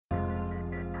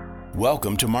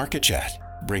Welcome to Market Chat,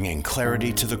 bringing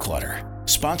clarity to the clutter.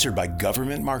 Sponsored by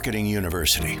Government Marketing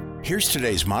University. Here's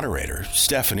today's moderator,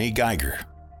 Stephanie Geiger.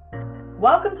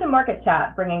 Welcome to Market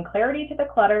Chat, bringing clarity to the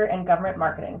clutter in government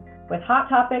marketing, with hot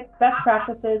topics, best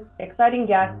practices, exciting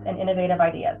guests, and innovative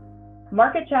ideas.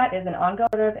 Market Chat is an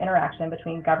ongoing interaction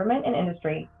between government and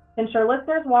industry to ensure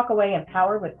listeners walk away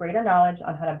empowered with greater knowledge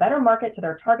on how to better market to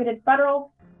their targeted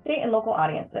federal, state, and local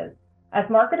audiences. As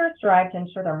marketers strive to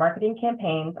ensure their marketing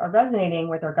campaigns are resonating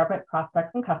with their government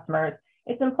prospects and customers,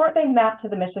 it's important they map to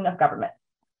the mission of government.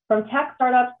 From tech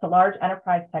startups to large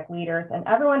enterprise tech leaders and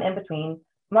everyone in between,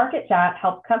 Market Chat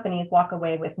helps companies walk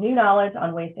away with new knowledge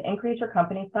on ways to increase your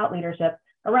company's thought leadership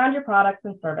around your products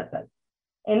and services.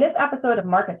 In this episode of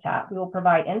Market Chat, we will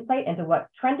provide insight into what's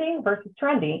trending versus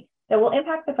trendy that will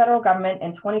impact the federal government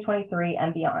in 2023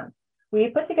 and beyond.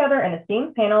 We've put together an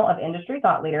esteemed panel of industry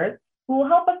thought leaders who will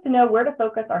help us to know where to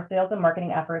focus our sales and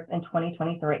marketing efforts in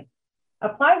 2023.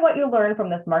 Apply what you learn from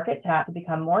this Market Chat to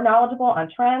become more knowledgeable on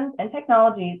trends and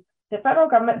technologies that federal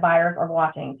government buyers are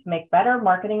watching to make better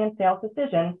marketing and sales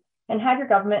decisions and have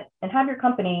your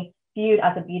company viewed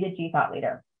as a B2G thought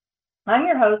leader. I'm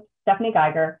your host, Stephanie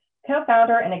Geiger,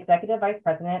 co-founder and executive vice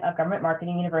president of Government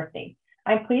Marketing University.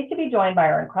 I'm pleased to be joined by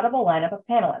our incredible lineup of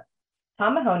panelists.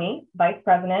 Tom Mahoney, vice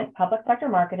president, public sector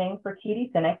marketing for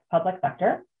TD SYNNEX Public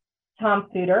Sector. Tom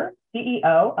Suter,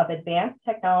 CEO of Advanced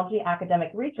Technology Academic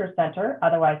Research Center,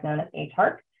 otherwise known as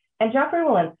ATARC, and Jeffrey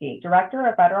Walensky, Director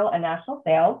of Federal and National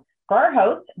Sales for our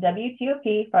host,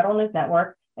 WTOP Federal News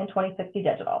Network and 2060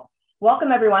 Digital.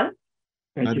 Welcome, everyone.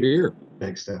 Glad to be here.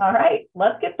 Thanks, Steph. All right,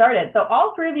 let's get started. So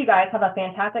all three of you guys have a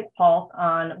fantastic pulse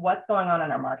on what's going on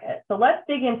in our market. So let's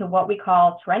dig into what we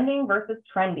call trending versus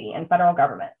trendy in federal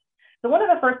government. So one of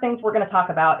the first things we're going to talk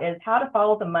about is how to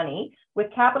follow the money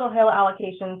with Capitol Hill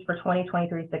allocations for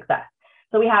 2023 success.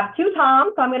 So we have two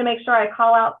Toms, so I'm going to make sure I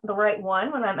call out the right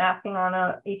one when I'm asking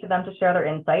on each of them to share their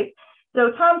insights.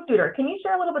 So Tom Suter, can you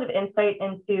share a little bit of insight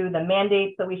into the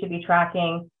mandates that we should be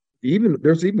tracking?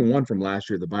 There's even one from last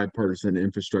year, the bipartisan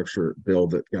infrastructure bill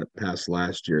that got passed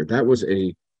last year. That was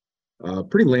a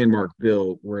pretty landmark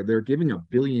bill where they're giving $1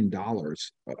 billion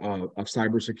of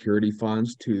cybersecurity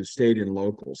funds to state and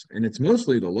locals, and it's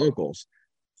mostly the locals.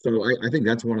 So I think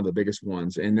that's one of the biggest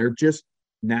ones, and they're just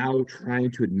now trying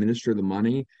to administer the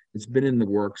money. It's been in the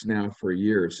works now for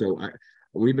years. So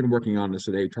we've been working on this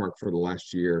at ATARC for the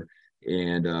last year,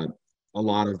 and a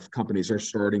lot of companies are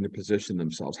starting to position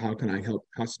themselves. How can I help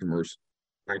customers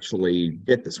actually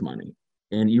get this money?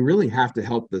 And you really have to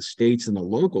help the states and the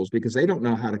locals because they don't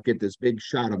know how to get this big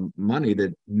shot of money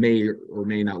that may or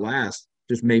may not last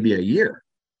just maybe a year.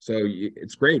 So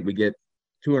it's great. We get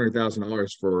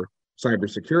 $200,000 for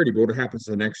cybersecurity, but what happens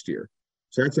the next year?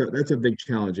 So that's a big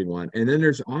challenging one. And then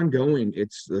there's ongoing,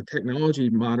 it's the Technology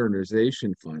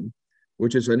Modernization Fund,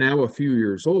 which is now a few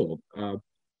years old.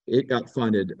 It got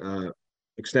funded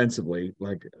extensively,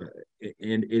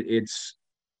 and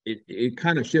it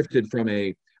kind of shifted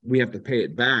from we have to pay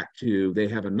it back to they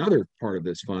have another part of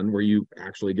this fund where you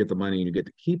actually get the money and you get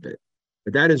to keep it.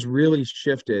 But that has really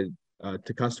shifted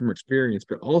to customer experience,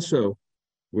 but also,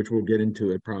 which we'll get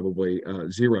into it probably,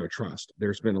 zero trust.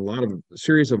 There's been a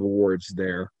series of awards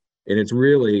there, and it's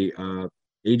really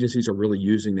agencies are really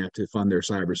using that to fund their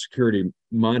cybersecurity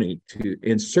money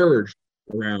and surge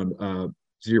around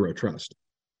zero trust.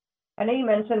 I know you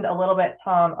mentioned a little bit,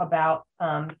 Tom, about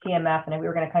TMF, and we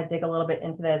were going to kind of dig a little bit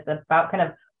into this about kind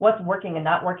of what's working and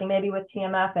not working maybe with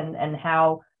TMF and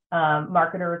how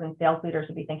marketers and sales leaders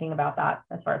should be thinking about that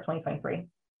as far as 2023.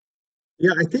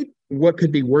 Yeah, I think what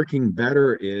could be working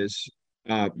better is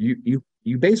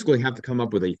you basically have to come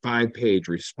up with a 5-page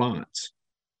response.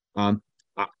 And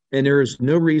there is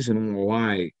no reason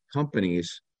why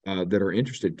companies that are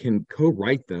interested can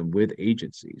co-write them with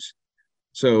agencies.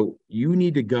 So you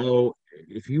need to go,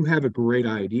 if you have a great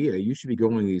idea, you should be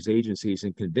going to these agencies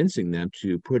and convincing them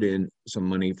to put in some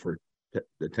money for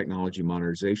the Technology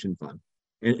Modernization Fund.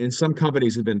 And some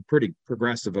companies have been pretty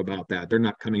progressive about that. They're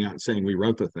not coming out and saying we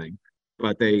wrote the thing,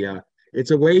 but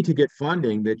it's a way to get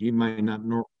funding that you might not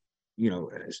know.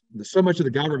 So much of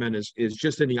the government is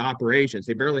just in the operations.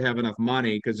 They barely have enough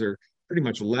money because they're pretty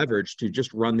much leveraged to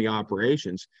just run the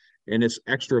operations. And it's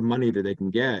extra money that they can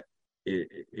get.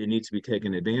 It needs to be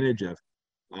taken advantage of.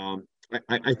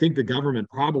 I think the government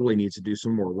probably needs to do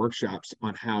some more workshops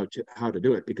on how to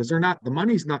do it because the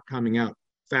money's not coming out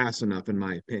fast enough, in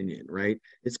my opinion, right?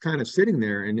 It's kind of sitting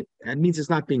there, and that means it's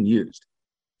not being used.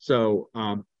 So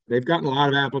they've gotten a lot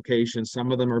of applications.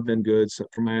 Some of them have been good. So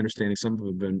from my understanding, some of them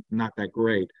have been not that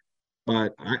great.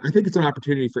 But I think it's an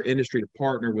opportunity for industry to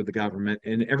partner with the government,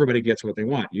 and everybody gets what they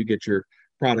want. You get your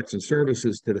products and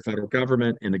services to the federal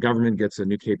government, and the government gets a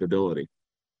new capability.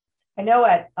 I know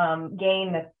at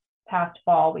GAIN this past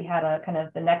fall, we had a kind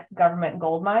of the next government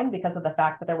gold mine because of the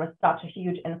fact that there was such a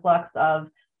huge influx of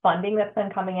funding that's been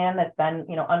coming in that's been,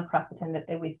 unprecedented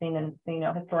that we've seen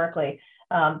in, historically.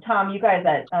 Tom, you guys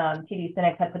at TD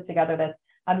SYNNEX had put together this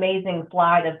amazing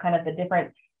slide of kind of the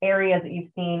different areas that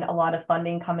you've seen a lot of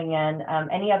funding coming in.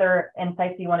 Any other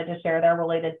insights you wanted to share there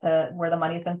related to where the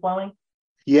money's been flowing?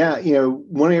 Yeah,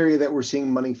 one area that we're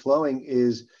seeing money flowing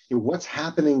is what's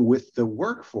happening with the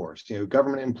workforce.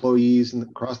 Government employees and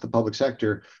across the public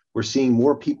sector, we're seeing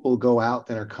more people go out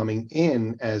than are coming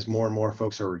in as more and more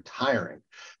folks are retiring.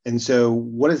 And so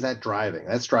what is that driving?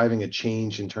 That's driving a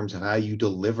change in terms of how you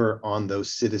deliver on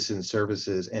those citizen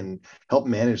services and help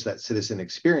manage that citizen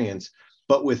experience.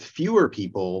 But with fewer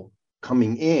people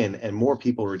coming in and more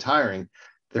people retiring,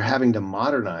 they're having to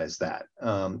modernize that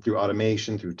through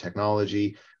automation, through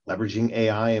technology, leveraging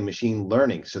AI and machine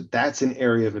learning. So that's an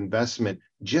area of investment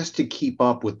just to keep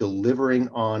up with delivering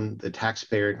on the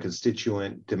taxpayer and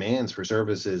constituent demands for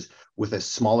services with a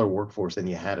smaller workforce than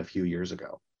you had a few years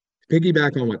ago.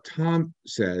 Piggyback on what Tom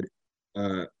said,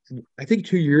 I think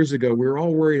 2 years ago, we were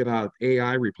all worried about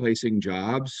AI replacing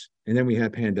jobs. And then we had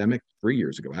a pandemic 3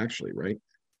 years ago, actually, right?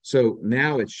 So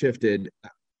now it's shifted.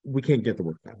 We can't get the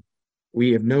work done.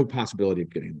 We have no possibility of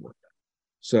getting the work done.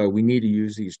 So we need to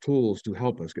use these tools to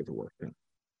help us get the work done.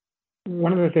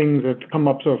 One of the things that's come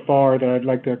up so far that I'd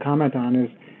like to comment on is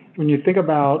when you think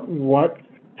about what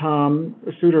Tom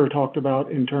Suter talked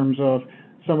about in terms of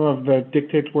some of the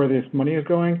dictates where this money is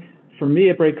going, for me,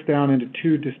 it breaks down into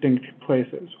two distinct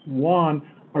places. One,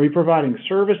 are you providing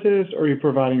services or are you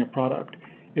providing a product?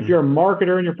 If you're a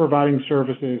marketer and you're providing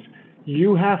services,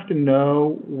 you have to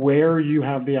know where you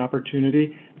have the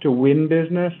opportunity to win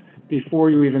business before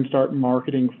you even start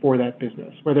marketing for that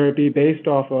business, whether it be based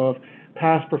off of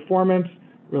past performance,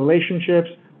 relationships,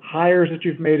 hires that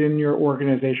you've made in your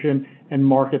organization, and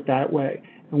market that way.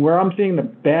 And where I'm seeing the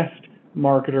best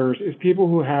marketers is people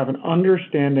who have an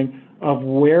understanding of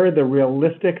where the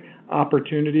realistic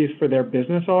opportunities for their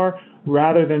business are,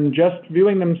 rather than just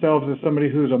viewing themselves as somebody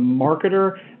who's a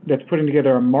marketer that's putting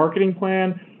together a marketing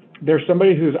plan. There's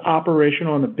somebody who's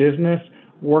operational in the business,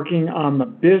 working on the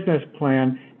business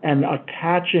plan and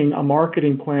attaching a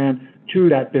marketing plan to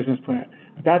that business plan.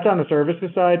 That's on the services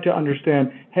side to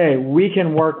understand, hey, we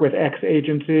can work with X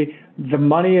agency. The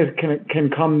money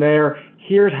can come there.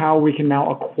 Here's how we can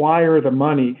now acquire the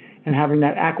money, and having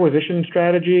that acquisition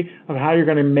strategy of how you're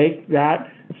going to make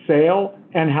that sale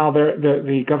and how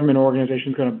the government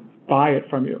organization is going to buy it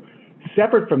from you.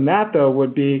 Separate from that, though,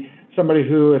 would be somebody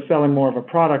who is selling more of a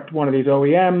product, one of these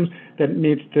OEMs that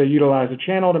needs to utilize a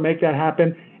channel to make that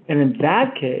happen. And in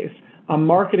that case, I'm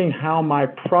marketing how my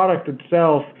product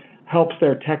itself helps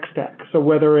their tech stack. So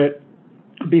whether it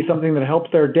be something that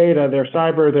helps their data, their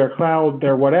cyber, their cloud,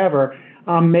 their whatever,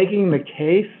 I'm making the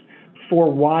case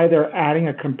for why they're adding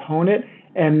a component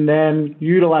and then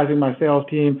utilizing my sales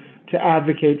team to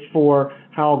advocate for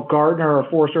how Gartner or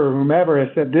Forrester or whomever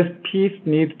has said this piece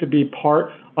needs to be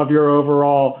part of your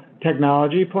overall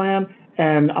technology plan.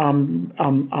 And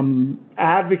I'm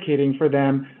advocating for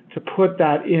them to put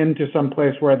that into some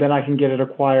place where then I can get it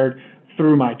acquired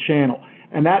through my channel.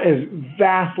 And that is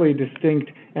vastly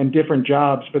distinct and different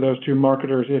jobs for those two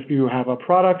marketers if you have a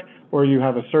product or you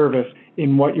have a service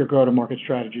in what your go-to-market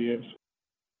strategy is.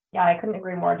 Yeah, I couldn't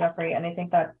agree more, Jeffrey. And I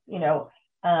think that's,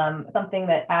 something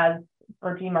that as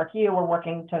for GMarkU, we're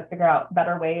working to figure out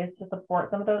better ways to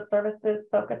support some of those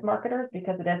services-focused marketers,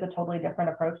 because it is a totally different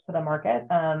approach to the market,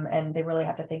 and they really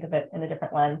have to think of it in a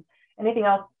different lens. Anything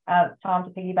else, Tom, to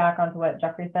piggyback onto what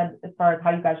Jeffrey said as far as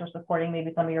how you guys are supporting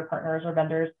maybe some of your partners or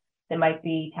vendors that might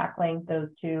be tackling those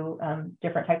two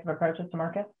different types of approaches to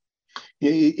market?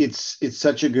 It's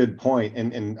such a good point.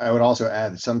 And I would also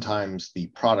add sometimes the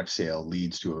product sale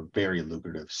leads to a very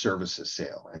lucrative services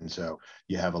sale. And so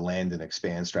you have a land and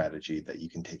expand strategy that you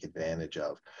can take advantage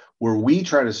of. Where we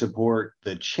try to support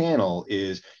the channel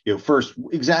is, first,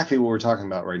 exactly what we're talking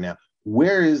about right now.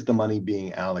 Where is the money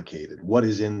being allocated? What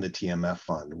is in the TMF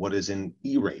fund? What is in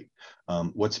E-rate?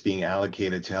 What's being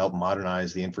allocated to help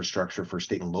modernize the infrastructure for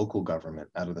state and local government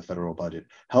out of the federal budget?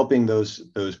 Helping those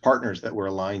partners that we're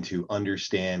aligned to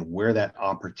understand where that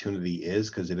opportunity is,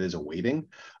 because it is awaiting,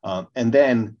 and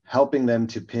then helping them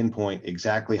to pinpoint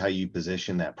exactly how you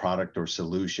position that product or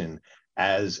solution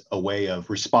as a way of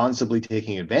responsibly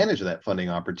taking advantage of that funding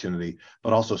opportunity,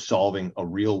 but also solving a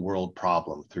real world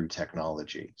problem through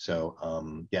technology. So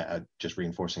just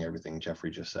reinforcing everything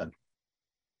Jeffrey just said.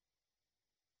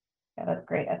 Yeah, that's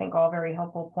great. I think all very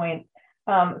helpful points.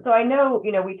 So I know,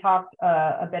 we talked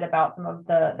a bit about some of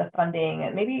the funding,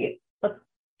 and maybe let's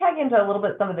tag into a little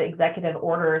bit some of the executive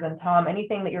orders. And Tom,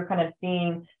 anything that you're kind of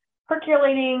seeing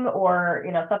percolating, or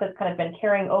stuff that's kind of been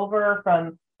carrying over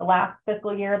from the last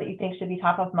fiscal year that you think should be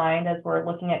top of mind as we're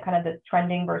looking at kind of this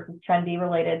trending versus trendy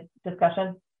related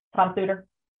discussion? Tom Suter?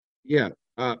 Yeah.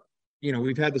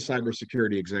 We've had the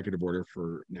cybersecurity executive order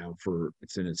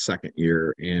it's in its second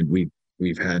year, and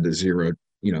we've had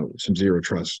some zero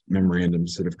trust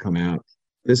memorandums that have come out.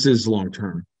 This is long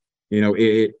term.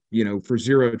 For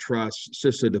zero trust,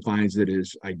 CISA defines it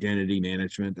as identity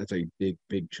management. That's a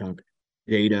big chunk.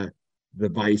 Data,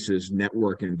 devices,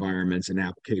 network environments, and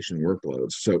application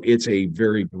workloads. So it's a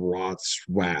very broad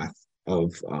swath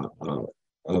of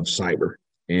cyber.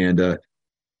 And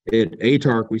at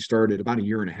ATARC, we started about a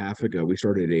year and a half ago. We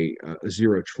started a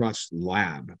zero trust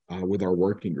lab with our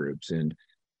working groups, and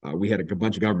we had a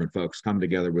bunch of government folks come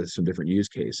together with some different use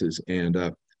cases, and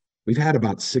we've had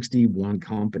about 61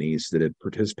 companies that have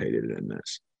participated in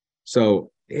this.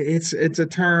 So it's a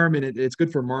term, and it's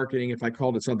good for marketing. If I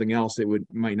called it something else,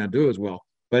 might not do as well,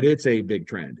 but it's a big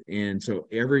trend. And so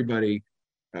everybody,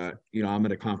 I'm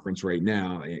at a conference right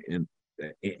now, and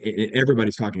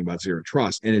everybody's talking about zero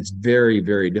trust, and it's very,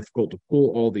 very difficult to pull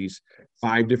all these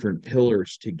 5 different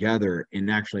pillars together and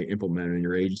actually implement it in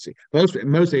your agency.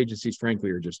 Most agencies, frankly,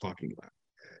 are just talking about it.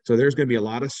 So there's going to be a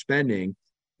lot of spending.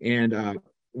 And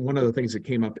one of the things that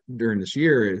came up during this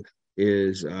year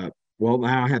is now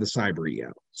I have a cyber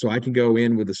EO, so I can go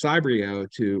in with the cyber EO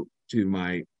to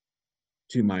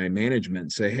my management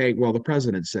and say, hey, well, the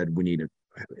president said we need to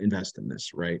invest in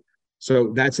this, right?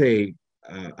 So that's a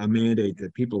mandate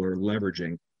that people are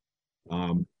leveraging.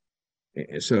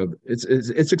 So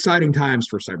it's exciting times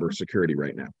for cybersecurity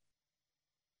right now.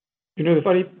 The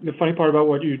funny part about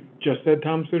what you just said,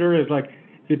 Tom Suter, is like,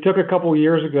 if it took a couple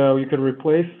years ago, you could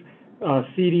replace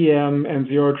CDM and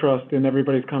zero trust in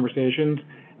everybody's conversations,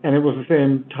 and it was the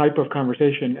same type of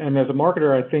conversation. And as a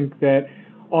marketer, I think that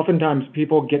oftentimes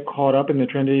people get caught up in the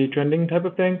trending type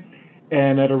of thing.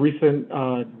 And at a recent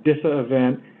DISA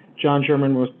event, John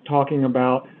Sherman was talking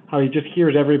about how he just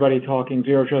hears everybody talking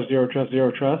zero trust, zero trust,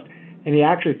 zero trust. And he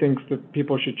actually thinks that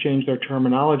people should change their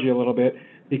terminology a little bit,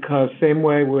 because same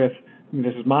way with,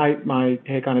 this is my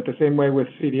take on it, the same way with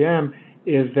CDM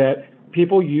is that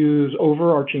people use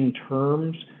overarching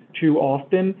terms too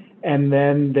often, and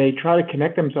then they try to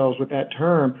connect themselves with that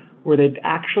term where they'd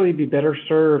actually be better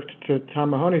served, to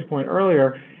Tom Mahoney's point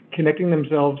earlier, connecting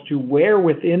themselves to where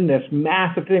within this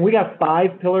massive thing. We got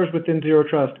 5 pillars within zero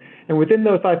trust, and within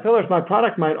those 5 pillars, my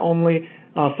product might only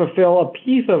fulfill a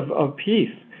piece of peace.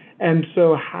 And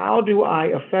so how do I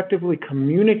effectively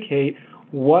communicate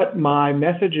what my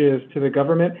message is to the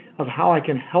government of how I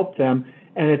can help them?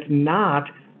 And it's not,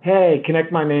 hey,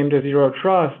 connect my name to zero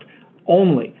trust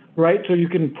only, right? So you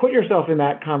can put yourself in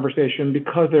that conversation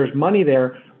because there's money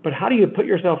there, but how do you put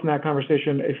yourself in that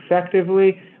conversation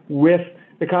effectively with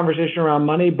the conversation around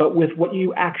money, but with what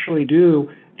you actually do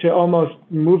to almost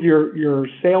move your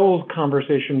sales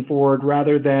conversation forward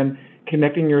rather than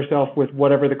connecting yourself with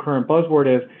whatever the current buzzword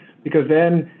is? Because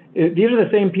then these are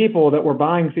the same people that were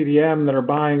buying CDM that are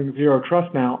buying zero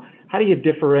trust now. How do you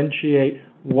differentiate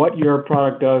what your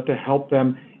product does to help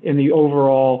them in the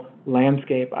overall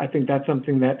landscape? I think that's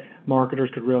something that marketers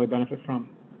could really benefit from.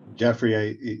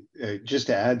 Jeffrey, just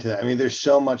to add to that, I mean, there's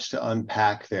so much to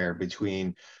unpack there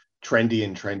between trendy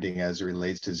and trending as it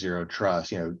relates to zero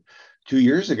trust. 2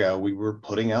 years ago, we were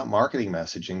putting out marketing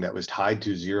messaging that was tied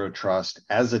to zero trust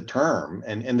as a term.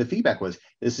 And the feedback was,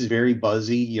 this is very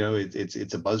buzzy.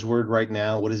 It's a buzzword right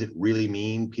now. What does it really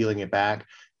mean? Peeling it back.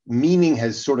 Meaning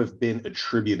has sort of been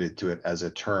attributed to it as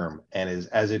a term. And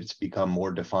as it's become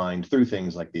more defined through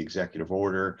things like the executive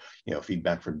order,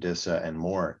 feedback from DISA and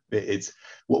more, it's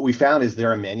what we found is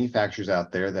there are manufacturers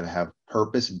out there that have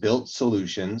purpose-built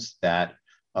solutions that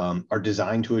are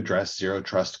designed to address zero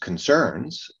trust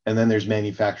concerns. And then there's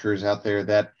manufacturers out there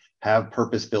that have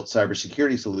purpose-built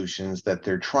cybersecurity solutions that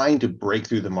they're trying to break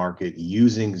through the market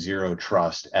using zero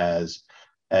trust as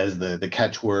the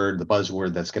catchword, the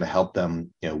buzzword that's going to help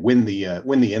them, win the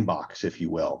inbox, if you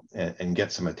will, and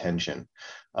get some attention.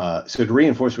 So to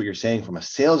reinforce what you're saying from a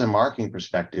sales and marketing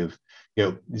perspective,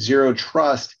 zero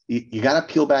trust, you got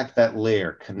to peel back that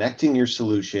layer, connecting your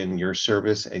solution, your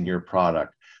service, and your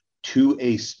product to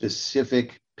a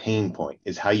specific pain point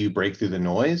is how you break through the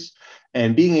noise.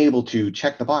 And being able to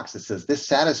check the box that says this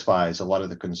satisfies a lot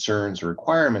of the concerns or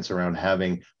requirements around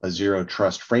having a zero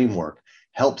trust framework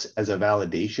helps as a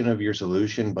validation of your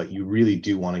solution, but you really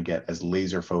do want to get as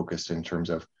laser focused in terms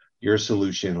of your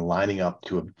solution lining up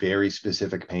to a very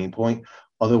specific pain point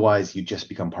Otherwise, you just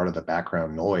become part of the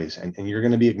background noise, and you're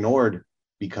going to be ignored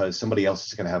because somebody else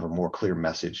is going to have a more clear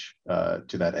message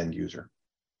to that end user.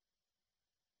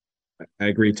 I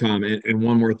agree, Tom. And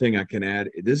one more thing I can add,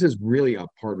 this is really a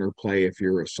partner play if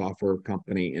you're a software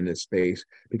company in this space,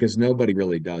 because nobody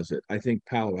really does it. I think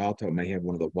Palo Alto may have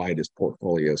one of the widest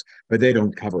portfolios, but they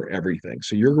don't cover everything.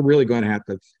 So you're really going to have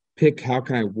to pick, how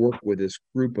can I work with this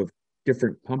group of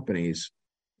different companies?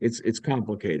 It's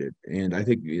complicated. And I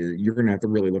think you're going to have to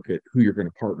really look at who you're going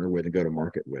to partner with and go to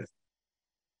market with.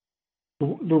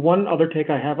 The one other take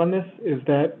I have on this is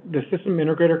that the system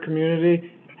integrator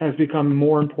community has become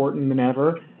more important than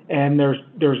ever, and there's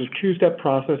a two-step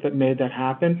process that made that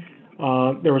happen.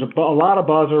 There was a lot of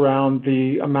buzz around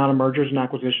the amount of mergers and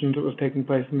acquisitions that was taking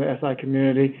place in the SI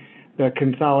community, the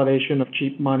consolidation of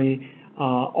cheap money,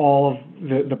 all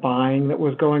of the buying that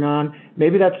was going on.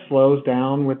 Maybe that slows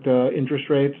down with the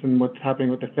interest rates and what's happening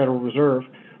with the Federal Reserve,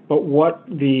 but what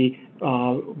the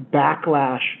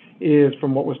backlash is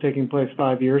from what was taking place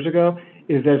 5 years ago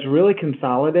is that it's really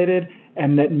consolidated,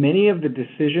 and that many of the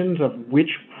decisions of which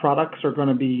products are going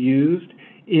to be used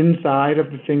inside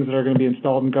of the things that are going to be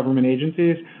installed in government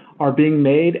agencies are being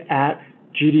made at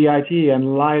GDIT and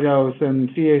Leidos and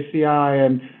CACI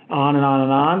and on and on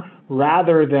and on,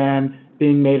 rather than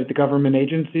being made at the government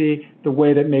agency the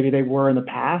way that maybe they were in the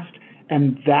past.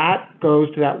 And that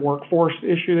goes to that workforce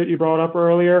issue that you brought up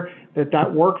earlier,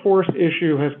 that workforce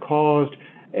issue has caused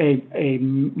a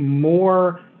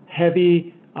more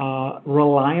heavy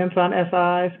reliance on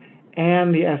SIs,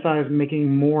 and the SIs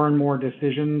making more and more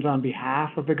decisions on behalf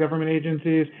of the government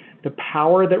agencies. The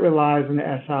power that relies on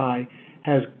the SI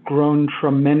has grown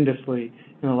tremendously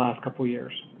in the last couple of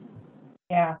years.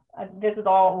 Yeah, this is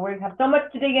all, we have so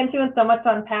much to dig into and so much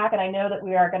to unpack, and I know that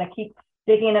we are going to keep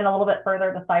digging in a little bit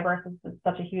further to cyber, since it's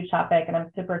such a huge topic, and I'm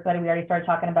super excited. We already started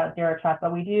talking about zero trust,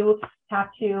 but we do have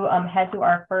to head to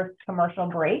our first commercial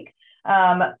break.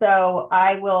 So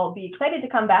I will be excited to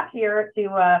come back here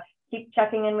to keep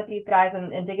checking in with these guys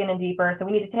and digging in deeper. So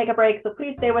we need to take a break. So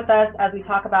please stay with us as we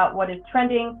talk about what is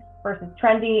trending versus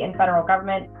trendy in federal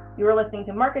government. You are listening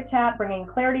to Market Chat, bringing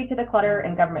clarity to the clutter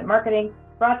in government marketing,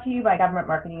 brought to you by Government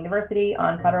Marketing University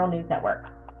on Federal News Network.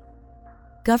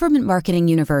 Government Marketing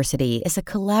University is a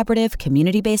collaborative,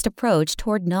 community-based approach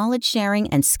toward knowledge sharing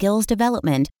and skills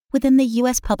development within the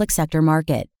U.S. public sector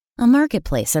market. A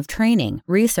marketplace of training,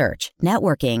 research,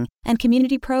 networking, and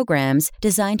community programs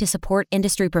designed to support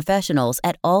industry professionals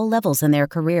at all levels in their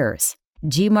careers.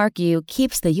 GMarkU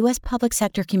keeps the U.S. public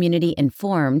sector community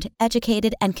informed,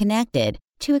 educated, and connected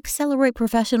to accelerate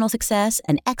professional success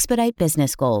and expedite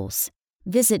business goals.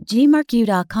 Visit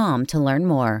gmarku.com to learn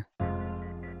more.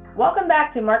 Welcome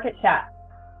back to Market Chat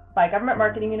by Government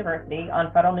Marketing University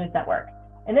on Federal News Network.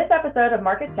 In this episode of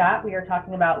Market Chat, we are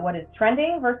talking about what is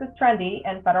trending versus trendy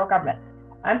in federal government.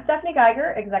 I'm Stephanie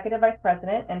Geiger, Executive Vice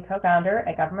President and co-founder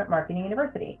at Government Marketing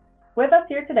University. With us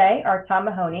here today are Tom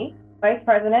Mahoney, Vice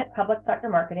President, Public Sector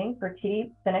Marketing for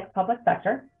TD SYNNEX Public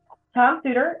Sector, Tom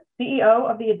Suter, CEO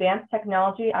of the Advanced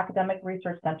Technology Academic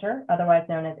Research Center, otherwise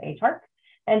known as ACHARC,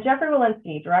 and Jeffrey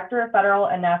Walensky, Director of Federal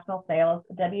and National Sales,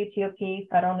 WTOP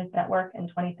Federal News Network and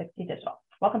 2060 Digital.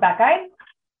 Welcome back, guys.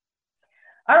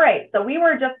 All right, so we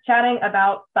were just chatting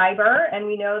about cyber, and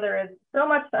we know there is so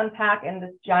much to unpack in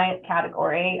this giant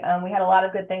category. We had a lot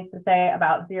of good things to say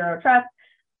about zero trust.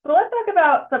 So let's talk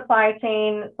about supply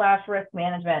chain / risk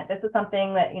management. This is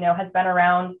something that has been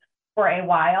around for a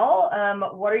while.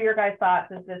 What are your guys'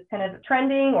 thoughts? Is this kind of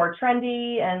trending or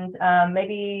trendy? And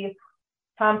maybe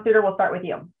Tom Suter, we'll start with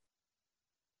you.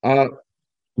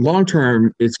 Long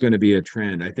term, it's going to be a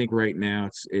trend. I think right now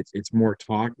it's more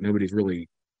talk. Nobody's really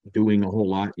doing a whole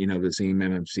lot. The same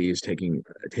MMC is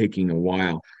taking a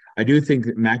while. I do think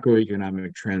that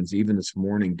macroeconomic trends, even this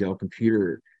morning, Dell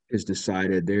Computer has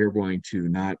decided they're going to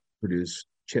not produce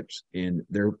chips in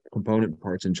their component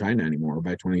parts in China anymore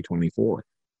by 2024.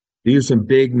 These are some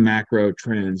big macro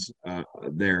trends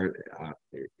there,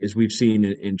 as we've seen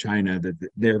in China, that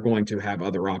they're going to have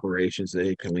other operations that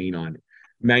they can lean on. It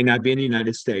may not be in the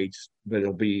United States, but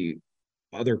it'll be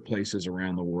other places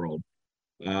around the world.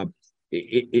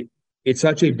 It's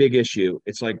such a big issue.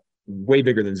 It's like way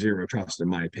bigger than zero trust, in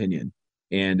my opinion.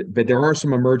 But there are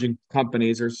some emerging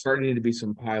companies. There's starting to be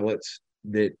some pilots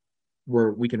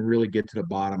where we can really get to the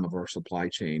bottom of our supply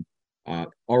chain.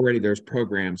 Already there's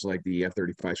programs like the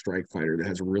F-35 Strike Fighter that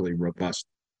has a really robust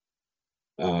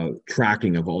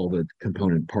tracking of all the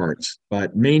component parts.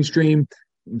 But mainstream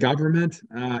government,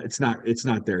 it's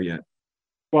not there yet.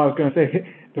 Well, I was going to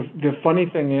say, the funny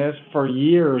thing is, for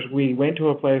years, we went to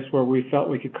a place where we felt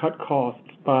we could cut costs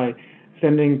by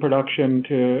sending production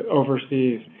to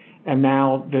overseas. And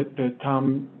now that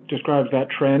Tom describes that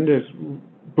trend is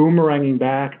boomeranging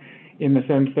back in the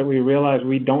sense that we realize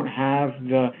we don't have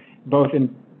the both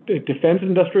in defense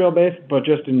industrial base, but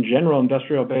just in general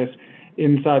industrial base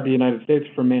inside the United States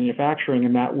for manufacturing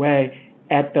in that way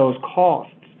at those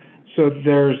costs. So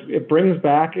it brings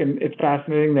back, and it's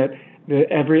fascinating that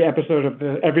every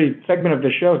segment of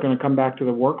the show is going to come back to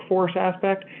the workforce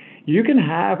aspect. You can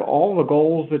have all the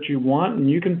goals that you want,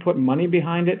 and you can put money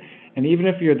behind it. And even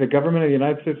if you're the government of the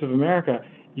United States of America,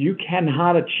 you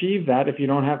cannot achieve that if you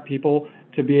don't have people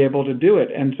to be able to do it.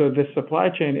 And so this supply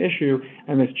chain issue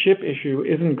and this chip issue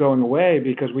isn't going away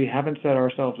because we haven't set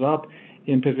ourselves up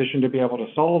in position to be able to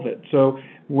solve it. So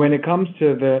when it comes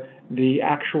to the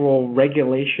actual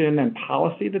regulation and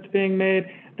policy that's being made,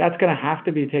 that's going to have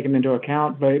to be taken into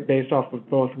account based off of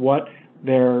both what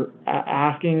they're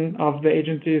asking of the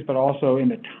agencies, but also in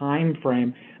the time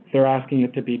frame they're asking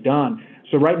it to be done.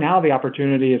 So right now, the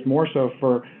opportunity is more so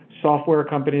for software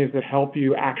companies that help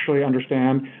you actually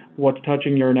understand what's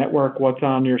touching your network, what's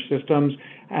on your systems,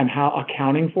 and how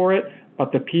accounting for it.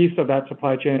 But the piece of that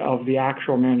supply chain of the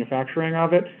actual manufacturing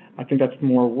of it, I think that's a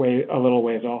little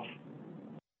ways off.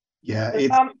 Yeah. So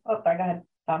Tom, go ahead,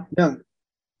 Tom. No.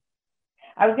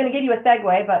 I was going to give you a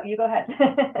segue, but you go ahead.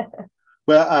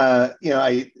 Well,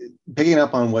 picking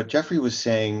up on what Jeffrey was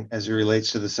saying as it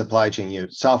relates to the supply chain,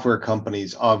 software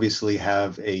companies obviously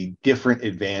have a different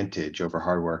advantage over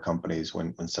hardware companies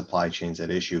when supply chain's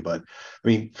at issue. But I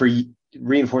mean, for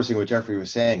reinforcing what Jeffrey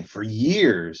was saying, for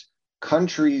years,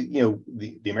 countries,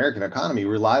 the American economy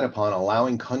relied upon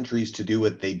allowing countries to do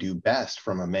what they do best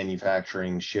from a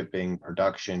manufacturing, shipping,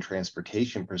 production,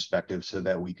 transportation perspective so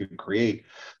that we could create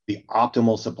the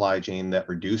optimal supply chain that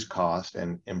reduced cost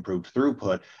and improved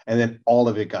throughput. And then all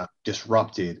of it got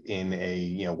disrupted in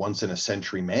a once in a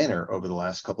century manner over the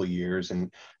last couple of years.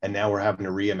 And now we're having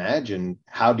to reimagine,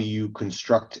 how do you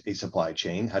construct a supply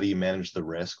chain? How do you manage the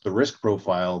risk? The risk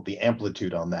profile, the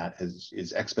amplitude on that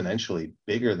is exponentially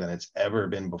bigger than it's ever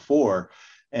been before.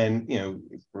 And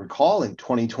recall in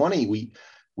 2020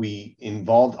 we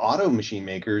involved auto machine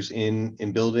makers in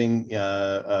building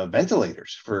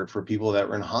ventilators for people that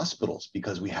were in hospitals,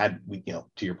 because we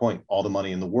to your point, all the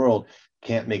money in the world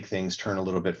can't make things turn a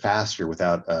little bit faster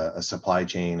without a supply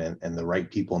chain and the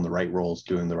right people in the right roles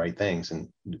doing the right things, and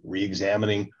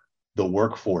re-examining the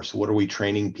workforce. What are we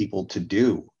training people to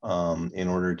do in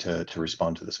order to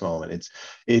respond to this moment?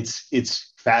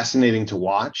 It's fascinating to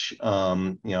watch.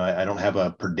 I don't have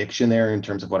a prediction there in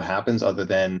terms of what happens, other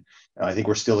than I think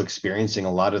we're still experiencing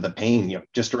a lot of the pain.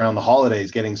 Just around the holidays,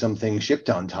 getting some things shipped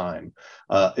on time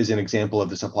is an example of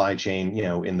the supply chain.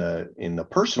 In the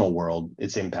personal world,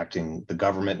 it's impacting the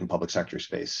government and public sector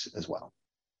space as well.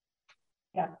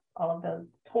 Yeah, all of those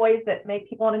toys that make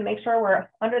people want to make sure we're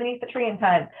underneath the tree in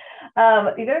time. The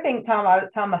other thing,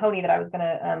 Tom Mahoney, that I was going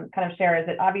to kind of share is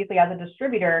that obviously as a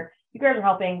distributor, you guys are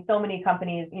helping so many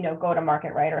companies, go to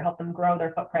market, right, or help them grow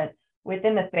their footprint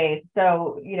within the space.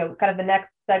 So, kind of the next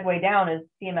segue down is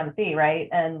CMMC, right?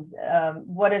 And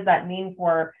what does that mean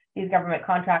for these government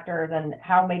contractors, and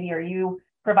how maybe are you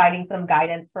providing some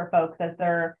guidance for folks as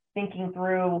they're thinking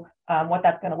through what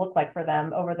that's going to look like for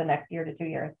them over the next year to 2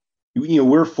 years?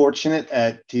 We're fortunate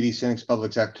at TD SYNNEX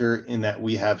Public Sector in that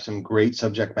we have some great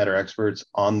subject matter experts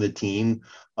on the team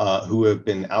who have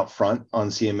been out front on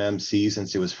CMMC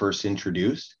since it was first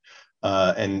introduced.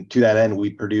 And to that end, we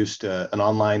produced an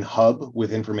online hub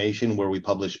with information where we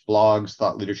publish blogs,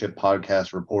 thought leadership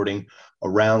podcasts, reporting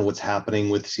around what's happening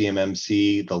with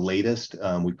CMMC, the latest.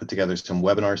 We put together some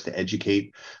webinars to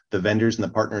educate the vendors and the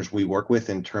partners we work with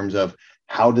in terms of,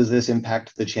 how does this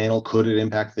impact the channel? Could it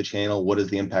impact the channel? What is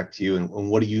the impact to you? And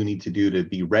what do you need to do to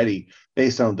be ready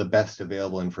based on the best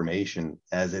available information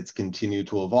as it's continued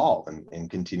to evolve and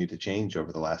continue to change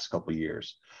over the last couple of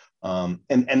years? And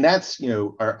that's,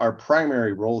 our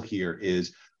primary role here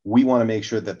is we want to make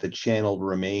sure that the channel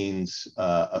remains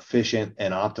efficient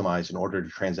and optimized in order to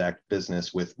transact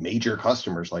business with major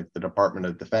customers like the Department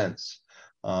of Defense.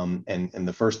 And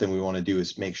the first thing we want to do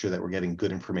is make sure that we're getting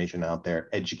good information out there,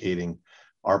 educating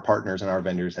our partners and our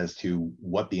vendors as to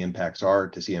what the impacts are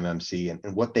to CMMC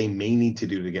and what they may need to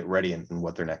do to get ready and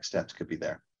what their next steps could be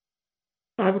there.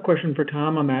 I have a question for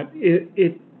Tom on that.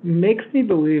 It makes me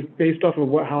believe, based off of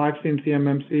how I've seen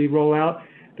CMMC roll out,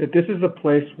 that this is a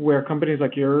place where companies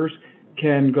like yours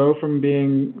can go from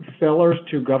being sellers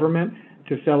to government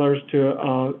to sellers to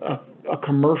a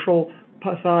commercial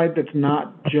side that's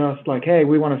not just like, hey,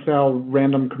 we want to sell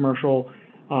random commercial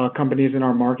companies in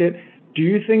our market. Do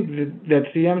you think that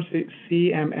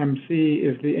CMMC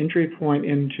is the entry point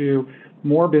into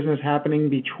more business happening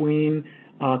between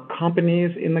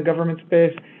companies in the government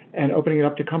space and opening it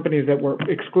up to companies that were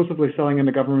exclusively selling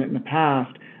into government in the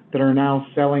past that are now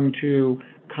selling to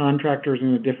contractors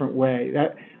in a different way.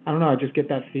 That, I don't know, I just get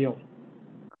that feel.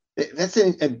 That's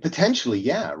potentially,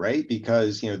 yeah, right?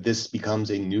 Because, this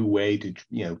becomes a new way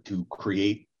to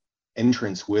create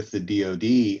entrance with the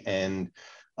DoD, and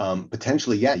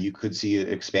potentially, yeah, you could see it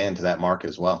expand to that market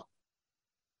as well.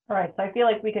 All right, so I feel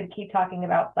like we could keep talking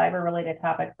about cyber-related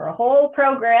topics for a whole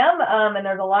program, and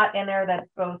there's a lot in there that's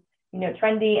both,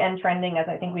 trendy and trending, as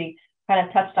I think we kind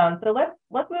of touched on. So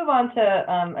let's move on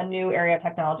to a new area of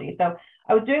technology. So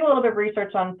I was doing a little bit of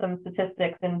research on some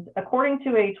statistics, and according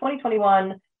to a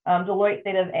 2021 Deloitte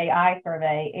State of AI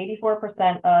survey,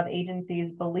 84% of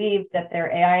agencies believed that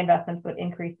their AI investments would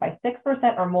increase by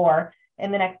 6% or more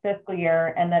in the next fiscal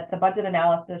year, and that the budget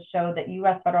analysis showed that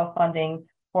U.S. federal funding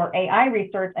for AI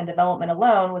research and development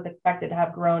alone was expected to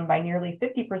have grown by nearly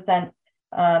 50%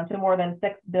 to more than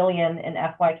 $6 billion in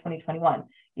FY 2021.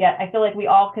 Yet I feel like we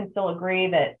all can still agree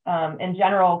that in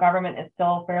general, government is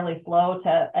still fairly slow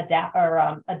to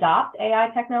adopt AI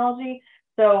technology.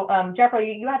 So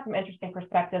Jeffrey, you had some interesting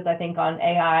perspectives, I think, on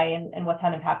AI and what's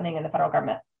kind of happening in the federal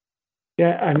government.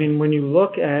 Yeah, I mean, when you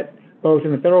look at both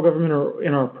in the federal government or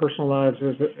in our personal lives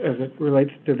as it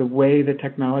relates to the way the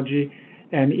technology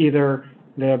and either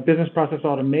the business process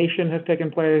automation has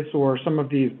taken place or some of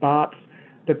these bots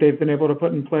that they've been able to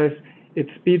put in place, it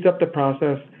speeds up the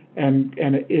process and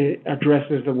it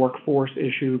addresses the workforce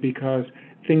issue because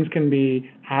things can be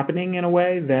happening in a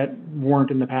way that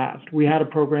weren't in the past. We had a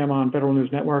program on Federal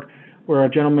News Network where a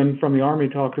gentleman from the Army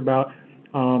talked about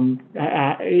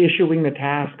issuing the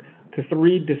task to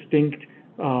 3 distinct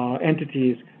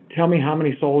entities. Tell me how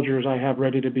many soldiers I have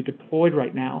ready to be deployed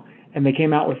right now. And they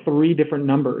came out with 3 different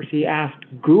numbers. He asked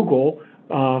Google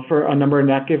for a number, and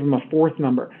that gave him a 4th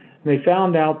number. And they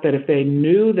found out that if they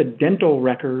knew the dental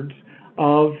records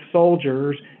of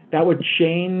soldiers, that would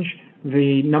change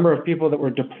the number of people that were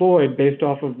deployed based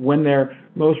off of when their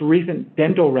most recent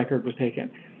dental record was taken.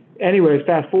 Anyways,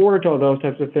 fast forward to all those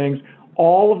types of things,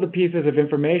 all of the pieces of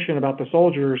information about the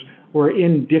soldiers were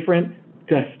in different,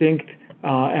 distinct,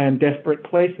 and desperate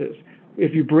places.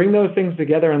 If you bring those things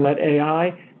together and let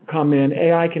AI come in,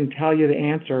 AI can tell you the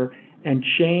answer and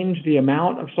change the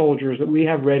amount of soldiers that we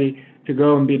have ready to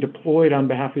go and be deployed on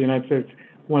behalf of the United States,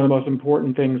 one of the most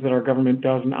important things that our government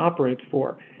does and operates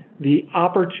for. The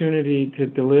opportunity to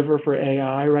deliver for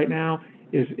AI right now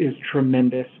is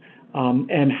tremendous.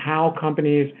 And how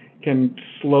companies can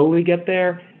slowly get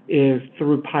there is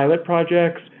through pilot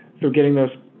projects, through getting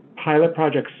those pilot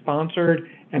projects sponsored,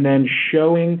 and then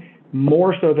showing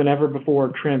more so than ever before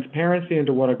transparency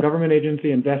into what a government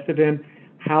agency invested in,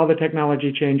 how the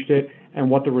technology changed it, and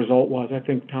what the result was. I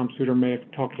think Tom Suter may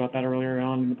have talked about that earlier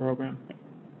on in the program.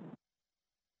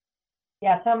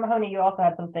 Yeah, Tom Mahoney, you also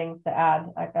had some things to add,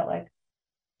 I felt like.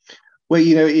 Well,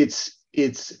 it's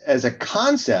as a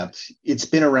concept, it's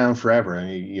been around forever. I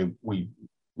mean,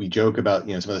 we joke about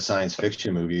some of the science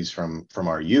fiction movies from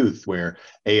our youth where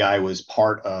AI was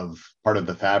part of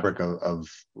the fabric of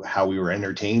how we were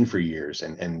entertained for years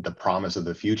and the promise of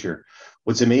the future.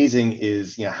 What's amazing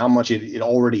is how much it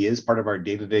already is part of our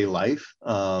day-to-day life.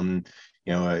 I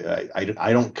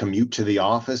don't commute to the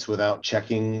office without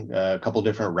checking a couple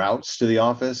different routes to the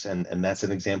office, and that's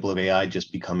an example of AI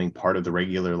just becoming part of the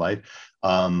regular life.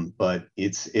 But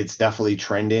it's definitely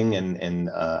trending, and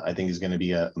I think is going to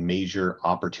be a major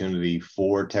opportunity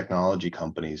for technology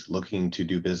companies looking to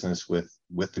do business with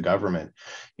the government.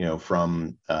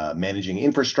 From managing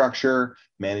infrastructure,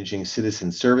 managing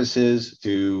citizen services,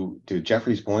 to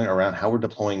Jeffrey's point around how we're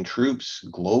deploying troops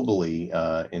globally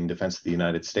in defense of the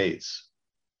United States.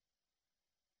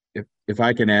 If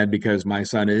I can add, because my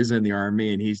son is in the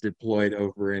Army and he's deployed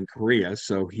over in Korea,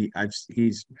 so he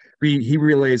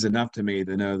relays enough to me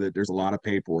to know that there's a lot of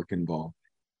paperwork involved.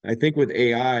 I think with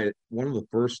AI, one of the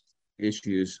first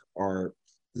issues are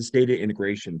this data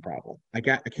integration problem. I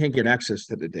can't get access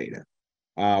to the data.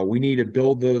 We need to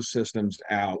build those systems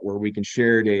out where we can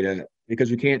share data,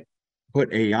 because we can't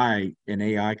put an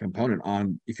AI component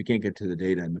on if you can't get to the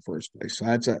data in the first place. So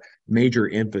that's a major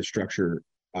infrastructure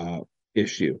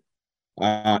issue.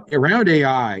 Around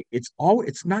AI,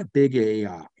 it's not big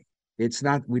AI. It's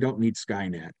not, we don't need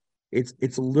Skynet.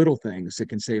 It's little things that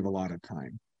can save a lot of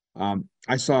time.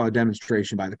 I saw a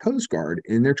demonstration by the Coast Guard,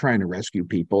 and they're trying to rescue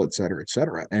people, et cetera, et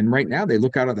cetera. And right now they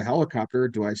look out of the helicopter.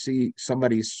 Do I see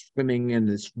somebody swimming in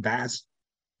this vast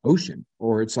ocean?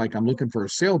 Or it's like I'm looking for a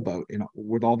sailboat,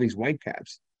 with all these white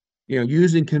caps.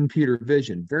 Using computer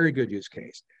vision, very good use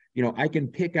case. I can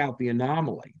pick out the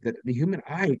anomaly that the human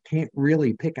eye can't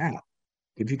really pick out.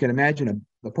 If you can imagine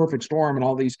a perfect storm and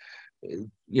all these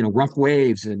rough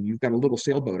waves and you've got a little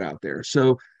sailboat out there.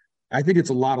 So I think it's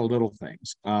a lot of little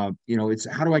things. It's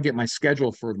how do I get my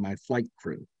schedule for my flight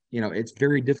crew? It's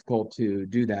very difficult to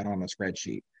do that on a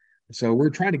spreadsheet. So we're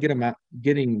trying to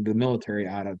getting the military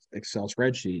out of Excel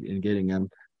spreadsheet and getting them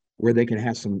where they can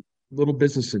have some little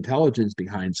business intelligence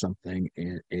behind something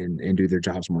and do their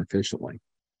jobs more efficiently.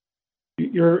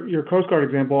 Your Coast Guard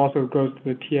example also goes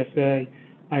to the TSA.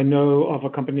 I know of a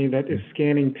company that is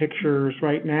scanning pictures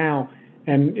right now,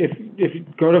 and if you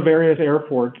go to various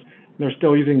airports, they're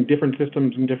still using different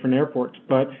systems in different airports,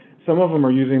 but some of them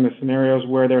are using the scenarios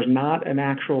where there's not an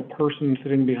actual person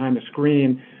sitting behind the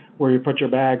screen where you put your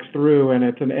bags through, and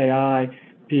it's an AI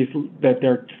piece that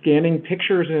they're scanning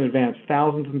pictures in advance,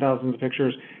 thousands and thousands of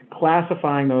pictures,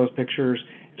 classifying those pictures.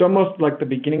 It's almost like the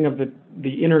beginning of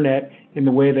the internet in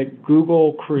the way that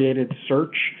Google created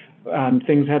search.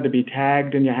 Things had to be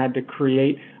tagged and you had to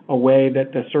create a way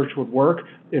that the search would work.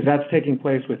 Is that's taking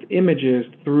place with images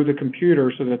through the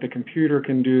computer so that the computer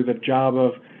can do the job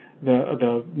of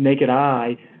the naked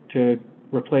eye to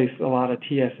replace a lot of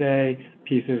TSA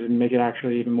pieces and make it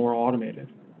actually even more automated.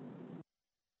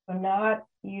 So not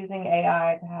using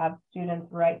AI to have students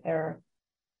write their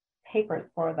papers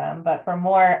for them, but for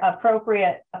more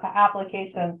appropriate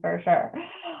applications for sure.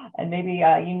 And maybe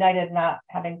United not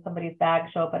having somebody's bag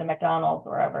show up at a McDonald's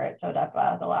or wherever it showed up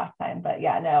the last time. But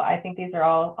yeah, no, I think these are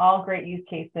all great use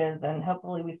cases, and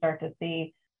hopefully we start to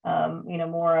see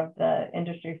more of the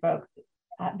industry folks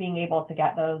being able to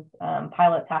get those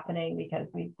pilots happening, because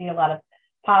we see a lot of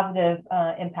positive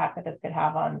impact that this could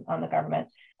have on the government.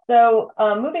 So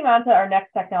moving on to our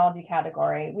next technology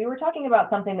category, we were talking about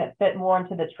something that fit more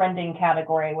into the trending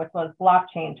category, which was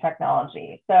blockchain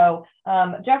technology. So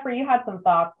Jeffrey, you had some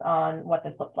thoughts on what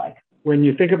this looks like. When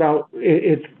you think about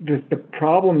it, the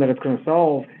problem that it's going to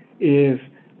solve is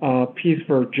a piece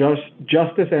for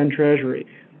justice and treasury.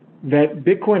 That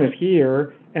Bitcoin is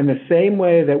here, and the same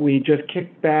way that we just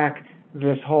kicked back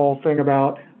this whole thing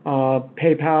about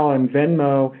PayPal and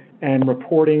Venmo and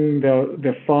reporting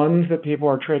the funds that people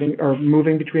are trading or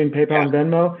moving between PayPal and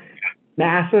Venmo,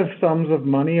 massive sums of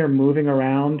money are moving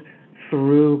around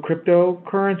through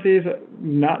cryptocurrencies,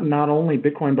 not only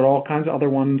Bitcoin, but all kinds of other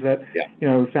ones that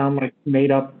sound like made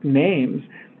up names.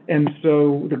 And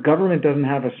so the government doesn't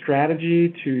have a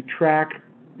strategy to track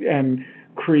and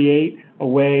create a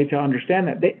way to understand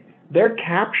that. They're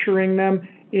capturing them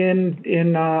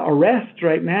in arrests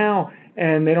right now,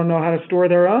 and they don't know how to store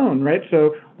their own, right?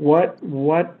 So what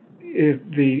is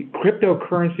the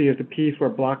cryptocurrency is the piece where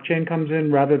blockchain comes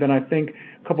in, rather than, I think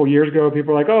a couple of years ago,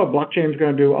 people were like, oh, blockchain is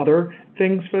going to do other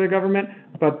things for the government.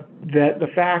 But that the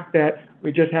fact that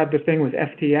we just had the thing with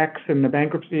FTX and the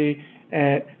bankruptcy,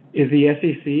 is the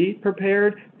SEC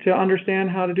prepared to understand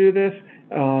how to do this?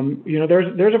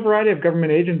 There's a variety of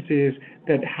government agencies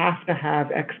that have to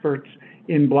have experts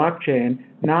in blockchain,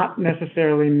 not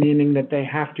necessarily meaning that they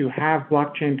have to have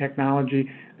blockchain technology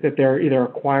that they're either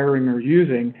acquiring or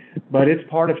using, but it's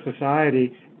part of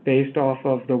society based off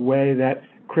of the way that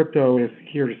crypto is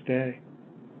here to stay.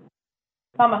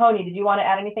 Tom Mahoney, did you want to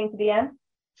add anything to the end?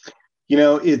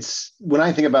 It's when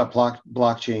I think about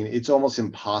blockchain, it's almost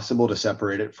impossible to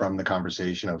separate it from the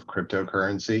conversation of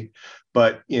cryptocurrency.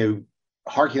 But,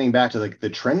 harkening back to the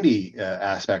trendy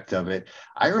aspect of it,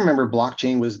 I remember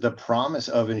blockchain was the promise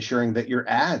of ensuring that your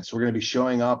ads were going to be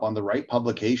showing up on the right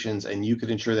publications, and you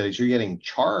could ensure that as you're getting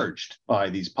charged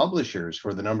by these publishers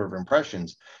for the number of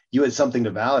impressions, you had something to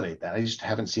validate that. I just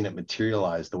haven't seen it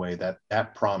materialize the way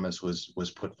that promise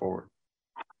was put forward.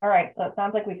 All right, so it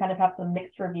sounds like we kind of have some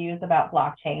mixed reviews about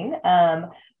blockchain,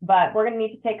 but we're going to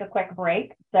need to take a quick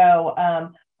break. So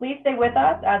please stay with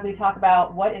us as we talk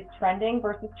about what is trending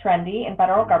versus trendy in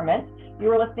federal government.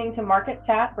 You are listening to Market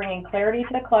Chat, bringing clarity to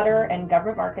the clutter in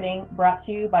government marketing, brought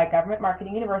to you by Government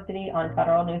Marketing University on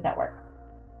Federal News Network.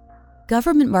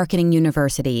 Government Marketing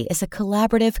University is a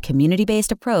collaborative,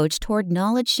 community-based approach toward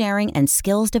knowledge sharing and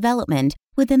skills development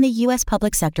within the U.S.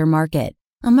 public sector market.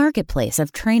 A marketplace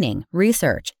of training,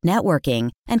 research, networking,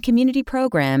 and community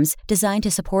programs designed to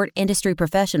support industry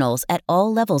professionals at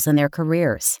all levels in their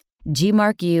careers.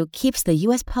 GMarkU keeps the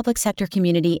U.S. public sector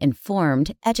community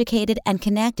informed, educated, and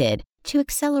connected to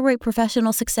accelerate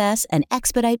professional success and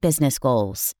expedite business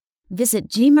goals. Visit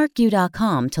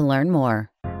gmarku.com to learn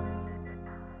more.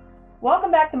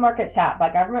 Welcome back to Market Chat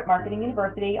by Government Marketing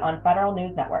University on Federal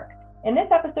News Network. In this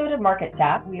episode of Market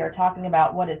Chat, we are talking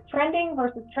about what is trending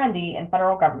versus trendy in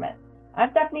federal government. I'm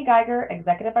Stephanie Geiger,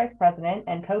 Executive Vice President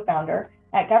and co-founder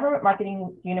at Government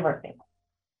Marketing University.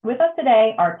 With us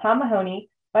today are Tom Mahoney,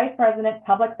 Vice President,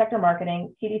 Public Sector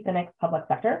Marketing, TD SYNNEX Public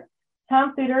Sector;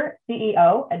 Tom Suter,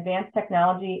 CEO, Advanced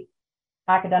Technology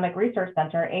Academic Research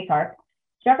Center, ATARC,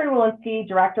 Jeffrey Walensky,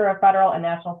 Director of Federal and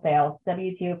National Sales,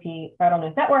 WTOP Federal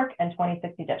News Network, and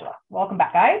 2060 Digital. Welcome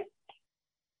back, guys.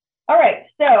 All right,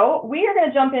 so we are going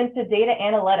to jump into data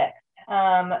analytics.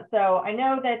 So I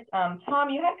know that, Tom,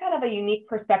 you had kind of a unique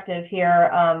perspective here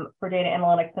for data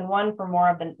analytics and one for more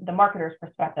of the marketer's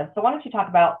perspective. So why don't you talk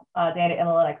about data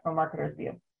analytics from a marketer's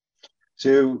view?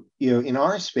 So, in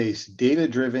our space,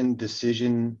 data-driven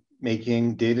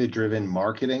decision-making, data-driven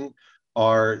marketing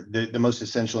are the most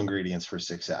essential ingredients for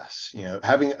success.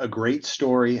 Having a great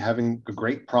story, having a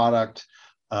great product,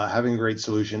 having a great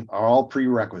solution are all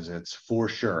prerequisites for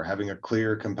sure. Having a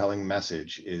clear, compelling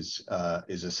message is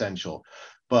essential.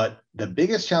 But the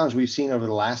biggest challenge we've seen over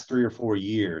the last 3 or 4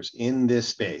 years in this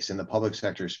space, in the public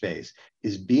sector space,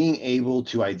 is being able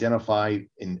to identify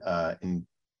in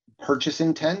purchase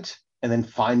intent and then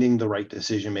finding the right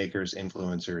decision makers,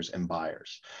 influencers, and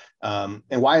buyers. And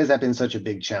why has that been such a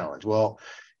big challenge? Well,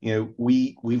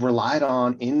 we've relied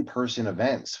on in-person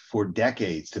events for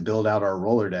decades to build out our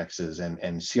Rolodexes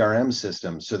and CRM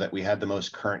systems so that we had the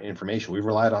most current information. We've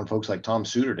relied on folks like Tom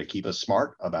Suter to keep us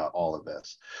smart about all of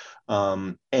this.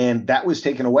 And that was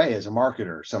taken away as a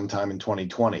marketer sometime in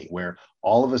 2020, where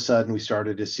all of a sudden we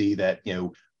started to see that,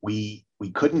 we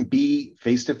couldn't be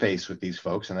face-to-face with these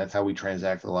folks, and that's how we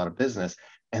transacted a lot of business.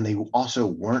 And they also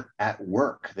weren't at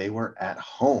work, they were at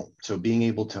home. So being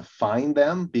able to find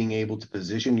them, being able to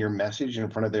position your message in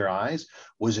front of their eyes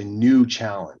was a new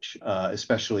challenge,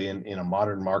 especially in a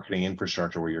modern marketing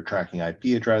infrastructure where you're tracking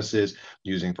IP addresses,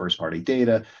 using first-party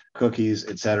data, cookies,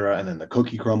 et cetera. And then the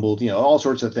cookie crumbled, all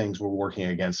sorts of things were working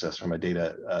against us from a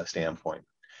data standpoint.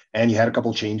 And you had a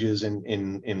couple changes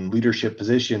in leadership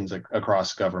positions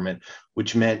across government,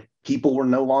 which meant people were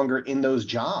no longer in those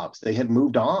jobs. They had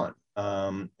moved on.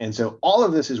 And so all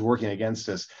of this is working against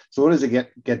us. So what does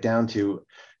it get down to?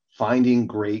 Finding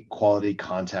great quality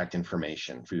contact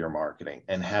information for your marketing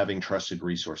and having trusted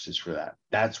resources for that.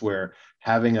 That's where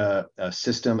having a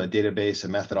system, a database, a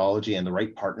methodology, and the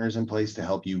right partners in place to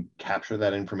help you capture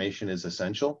that information is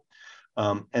essential.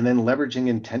 And then leveraging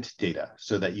intent data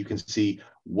so that you can see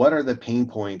what are the pain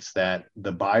points that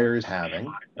the buyer is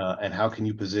having, and how can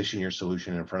you position your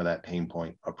solution in front of that pain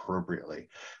point appropriately.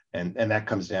 And that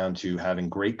comes down to having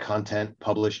great content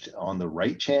published on the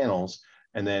right channels,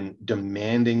 and then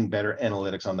demanding better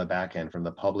analytics on the back end from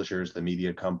the publishers, the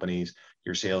media companies,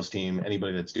 your sales team,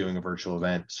 anybody that's doing a virtual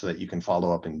event, so that you can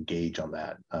follow up and engage on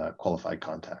that qualified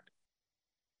contact.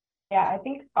 Yeah, I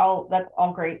think that's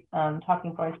all great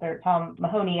talking points there, Tom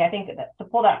Mahoney. I think that to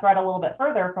pull that thread a little bit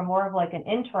further from more of like an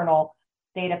internal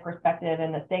data perspective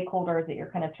and the stakeholders that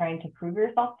you're kind of trying to prove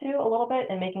yourself to a little bit,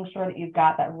 and making sure that you've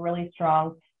got that really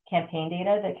strong campaign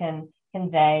data that can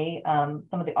convey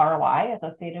some of the ROI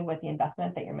associated with the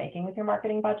investment that you're making with your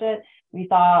marketing budget. We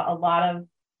saw a lot of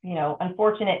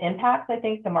unfortunate impacts, I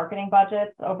think, to marketing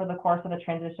budgets over the course of the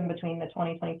transition between the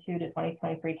 2022 to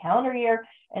 2023 calendar year.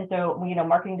 And so,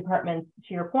 marketing departments,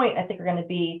 to your point, I think are going to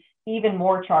be even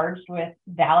more charged with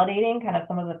validating kind of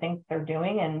some of the things they're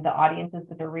doing and the audiences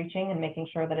that they're reaching, and making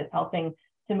sure that it's helping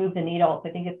to move the needle. So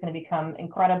I think it's going to become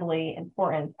incredibly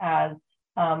important as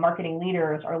marketing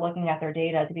leaders are looking at their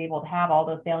data to be able to have all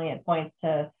those salient points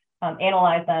to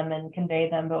analyze them and convey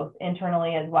them both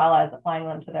internally as well as applying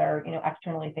them to their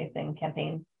externally facing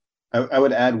campaigns. I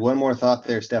would add one more thought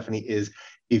there, Stephanie, is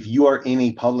if you are in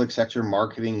a public sector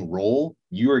marketing role,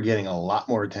 you are getting a lot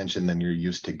more attention than you're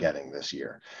used to getting this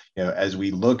year. As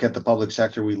we look at the public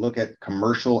sector, we look at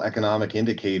commercial economic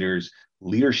indicators.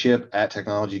 Leadership at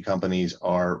technology companies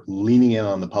are leaning in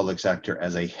on the public sector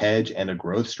as a hedge and a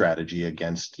growth strategy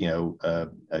against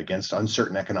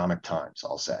uncertain economic times,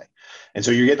 I'll say. And so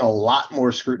you're getting a lot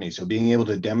more scrutiny. So being able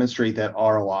to demonstrate that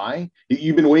ROI,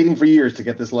 you've been waiting for years to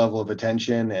get this level of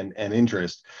attention and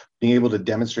interest. Being able to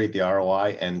demonstrate the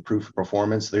ROI and proof of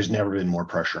performance, there's never been more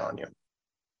pressure on you.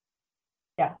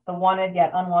 Yeah, the wanted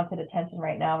yet unwanted attention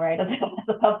right now, right, as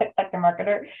a public sector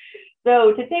marketer.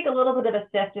 So to take a little bit of a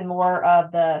shift in more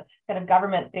of the kind of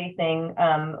government-facing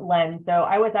lens, so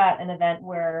I was at an event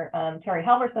where Terry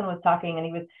Helverson was talking, and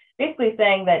he was basically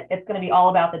saying that it's going to be all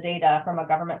about the data from a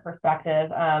government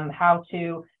perspective, how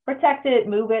to protect it,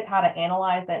 move it, how to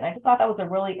analyze it. And I just thought that was a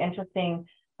really interesting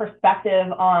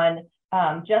perspective on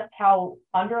just how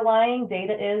underlying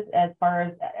data is as far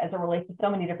as it relates to so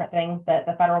many different things that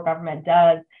the federal government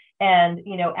does. And,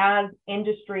 as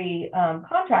industry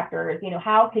contractors,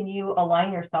 how can you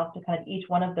align yourself to kind of each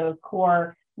one of those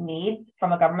core needs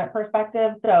from a government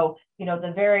perspective? So,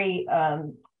 the very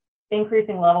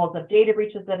increasing levels of data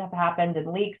breaches that have happened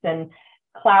and leaks and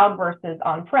cloud versus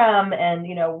on-prem, and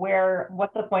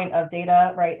what's the point of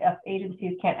data, right, if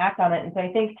agencies can't act on it. And so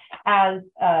I think as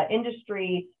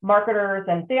industry marketers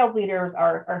and sales leaders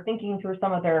are thinking through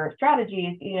some of their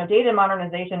strategies, data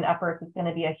modernization efforts is going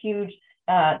to be a huge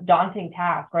daunting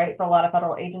task, right, for a lot of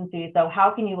federal agencies. So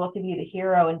how can you look to be the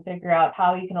hero and figure out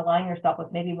how you can align yourself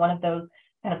with maybe one of those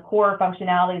kind of core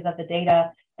functionalities of the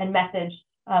data and message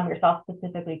yourself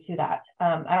specifically to that?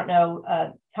 I don't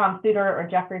know, Tom Suter or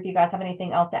Jeffrey, if you guys have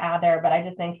anything else to add there, but I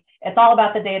just think it's all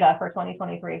about the data for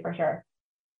 2023 for sure.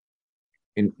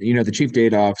 And the chief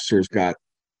data officers got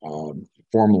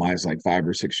formalized like 5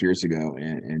 or 6 years ago,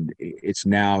 and it's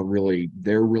now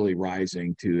they're really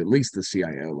rising to at least the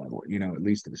CIO level, at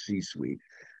least the C-suite,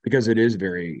 because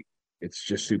it's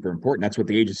just super important. That's what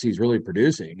the agency is really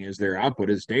producing, is their output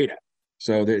is data.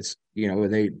 So that's,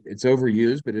 it's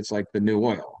overused, but it's like the new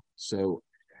oil. So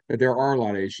there are a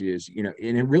lot of issues,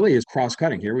 and it really is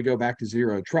cross-cutting. Here we go back to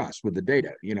zero trust with the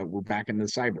data. We're back into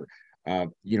cyber.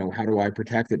 How do I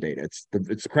protect the data? It's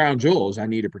the crown jewels. I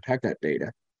need to protect that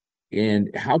data. And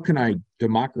how can I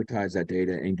democratize that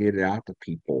data and get it out to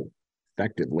people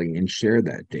effectively and share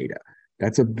that data?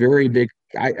 That's a very big,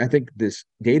 I think this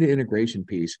data integration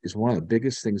piece is one of the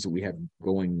biggest things that we have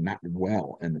going not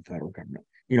well in the federal government.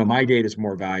 My data is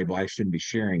more valuable. I shouldn't be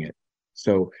sharing it.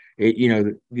 So,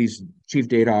 these chief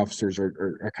data officers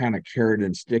are kind of carrot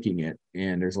and sticking it.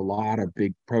 And there's a lot of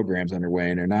big programs underway,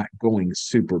 and they're not going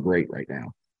super great right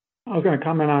now. I was going to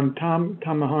comment on Tom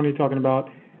Mahoney talking about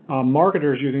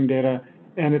marketers using data,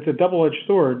 and it's a double-edged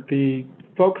sword. The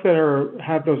folks that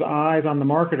have those eyes on the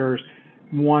marketers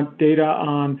want data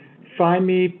on, find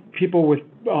me people with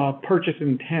purchase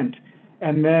intent.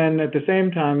 And then at the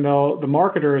same time, the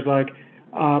marketer is like,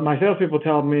 my salespeople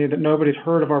tell me that nobody's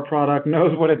heard of our product,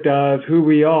 knows what it does, who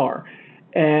we are.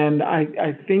 And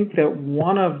I think that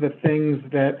one of the things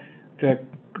that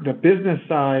the business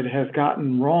side has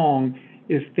gotten wrong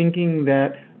is thinking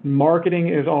that marketing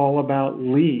is all about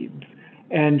leads.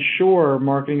 And sure,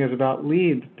 marketing is about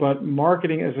leads, but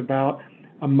marketing is about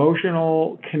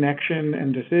emotional connection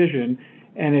and decision.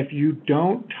 And if you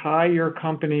don't tie your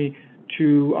company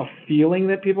to a feeling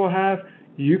that people have,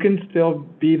 you can still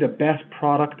be the best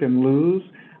product and lose.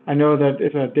 I know that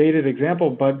it's a dated example,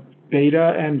 but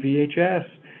Beta and VHS.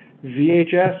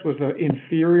 VHS was an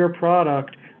inferior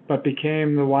product, but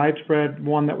became the widespread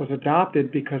one that was adopted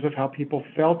because of how people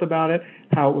felt about it,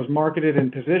 how it was marketed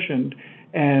and positioned.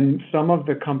 And some of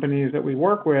the companies that we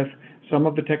work with, some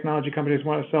of the technology companies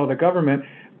want to sell the government,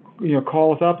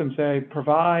 call us up and say,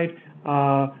 provide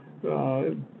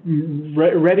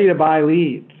ready to buy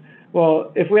leads.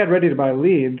 Well, if we had ready to buy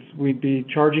leads, we'd be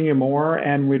charging you more,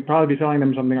 and we'd probably be selling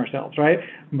them something ourselves, right?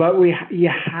 But you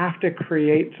have to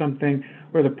create something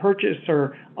where the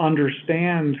purchaser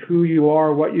understands who you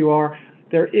are, what you are.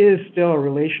 There is still a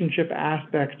relationship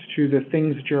aspect to the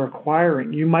things that you're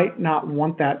acquiring. You might not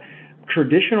want that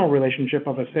traditional relationship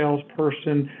of a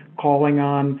salesperson calling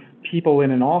on people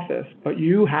in an office, but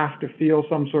you have to feel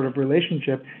some sort of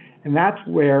relationship. And that's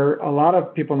where a lot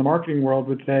of people in the marketing world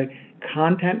would say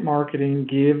content marketing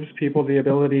gives people the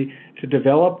ability to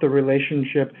develop the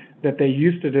relationship that they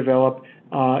used to develop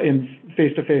in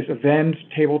face-to-face events,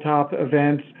 tabletop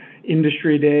events,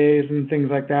 industry days, and things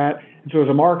like that. And so as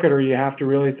a marketer, you have to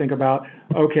really think about,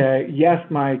 okay, yes,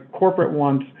 my corporate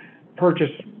wants purchase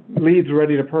leads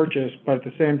ready to purchase, but at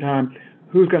the same time,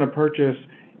 who's going to purchase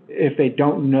if they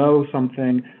don't know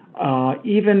something?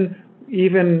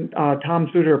 Even Tom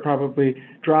Suter probably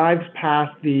drives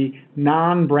past the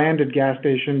non-branded gas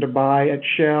station to buy at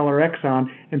Shell or Exxon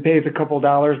and pays a couple of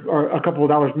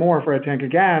dollars more for a tank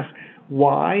of gas.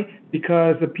 Why?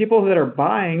 Because the people that are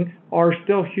buying are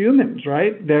still humans,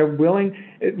 right? They're willing.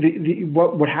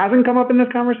 What hasn't come up in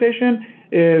this conversation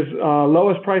is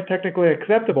lowest price technically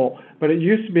acceptable, but it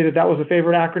used to be that was a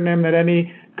favorite acronym that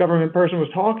any government person was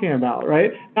talking about,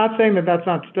 right? Not saying that that's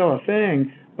not still a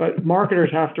thing, but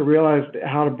marketers have to realize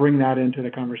how to bring that into the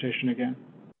conversation again.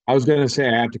 I was going to say,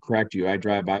 I have to correct you. I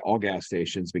drive by all gas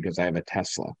stations because I have a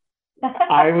Tesla.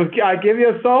 I give you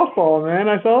a softball, man.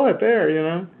 I saw it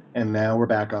there, And now we're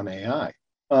back on AI.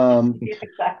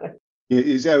 Exactly.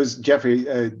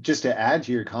 Jeffrey, just to add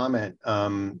to your comment,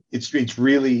 it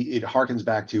harkens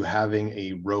back to having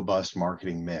a robust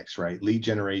marketing mix, right? Lead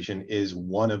generation is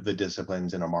one of the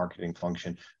disciplines in a marketing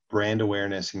function. Brand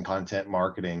awareness and content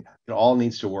marketing, it all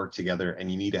needs to work together,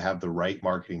 and you need to have the right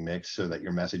marketing mix so that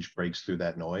your message breaks through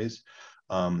that noise.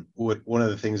 One of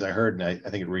the things I heard, and I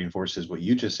think it reinforces what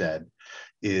you just said,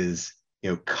 is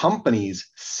companies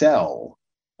sell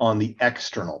on the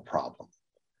external problem,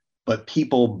 but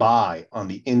people buy on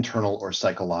the internal or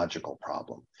psychological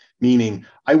problem. meaning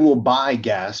I will buy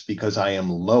gas because I am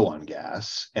low on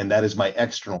gas, and that is my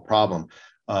external problem.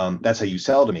 That's how you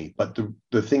sell to me. But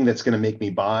the thing that's going to make me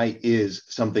buy is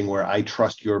something where I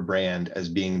trust your brand as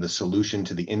being the solution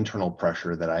to the internal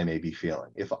pressure that I may be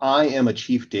feeling. If I am a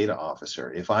chief data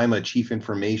officer, if I'm a chief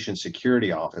information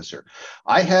security officer,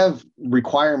 I have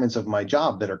requirements of my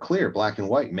job that are clear, black and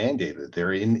white, mandated.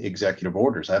 They're in executive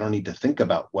orders. I don't need to think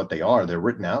about what they are. They're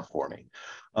written out for me.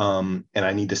 And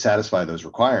I need to satisfy those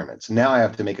requirements. Now I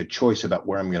have to make a choice about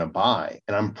where I'm going to buy.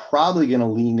 And I'm probably going to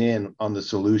lean in on the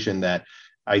solution that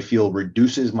I feel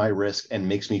reduces my risk and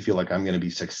makes me feel like I'm going to be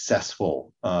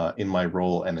successful in my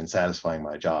role and in satisfying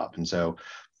my job. And so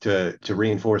to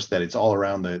reinforce that it's all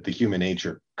around the human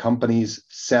nature, companies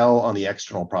sell on the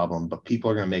external problem, but people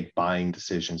are going to make buying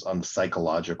decisions on the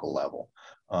psychological level.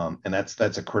 And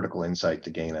that's a critical insight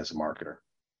to gain as a marketer.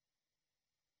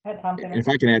 If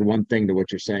I can add one thing to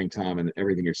what you're saying, Tom, and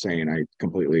everything you're saying, I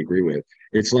completely agree with.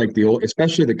 It's like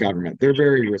especially the government, they're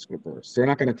very risk averse. They're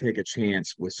not going to take a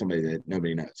chance with somebody that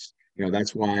nobody knows.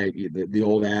 That's why the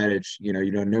old adage,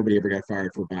 nobody ever got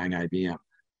fired for buying IBM.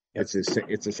 It's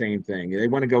the same thing. They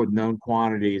want to go with known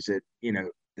quantities that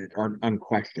aren't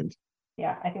unquestioned.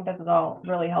 Yeah, I think this is all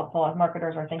really helpful as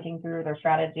marketers are thinking through their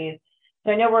strategies.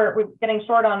 So I know we're getting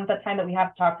short on the time that we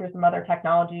have to talk through some other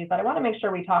technologies, but I want to make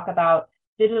sure we talk about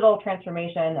digital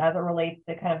transformation as it relates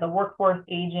to kind of the workforce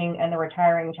aging and the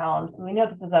retiring challenge. We know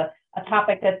this is a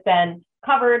topic that's been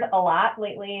covered a lot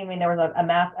lately. I mean, there was a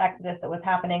mass exodus that was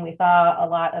happening. We saw a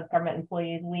lot of government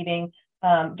employees leaving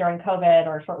during COVID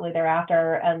or shortly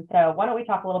thereafter. And so why don't we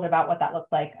talk a little bit about what that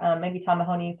looks like? Maybe Tom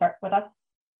Mahoney, start with us.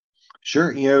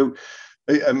 Sure.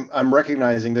 I'm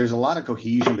recognizing there's a lot of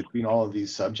cohesion between all of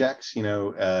these subjects,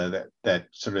 that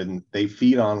sort of they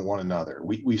feed on one another.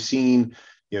 We've seen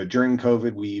during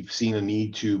COVID, we've seen a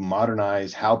need to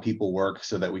modernize how people work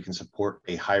so that we can support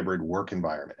a hybrid work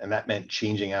environment. And that meant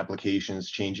changing applications,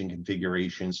 changing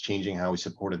configurations, changing how we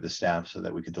supported the staff so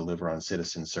that we could deliver on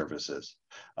citizen services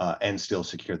and still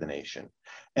secure the nation.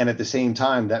 And at the same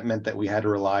time, that meant that we had to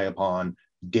rely upon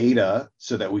data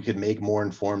so that we could make more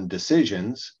informed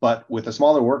decisions. But with a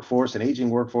smaller workforce, an aging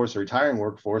workforce, a retiring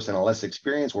workforce, and a less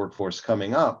experienced workforce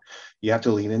coming up, you have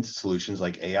to lean into solutions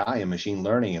like AI and machine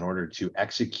learning in order to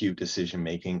execute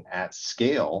decision-making at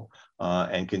scale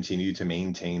and continue to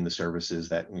maintain the services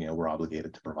that we're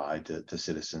obligated to provide to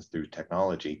citizens through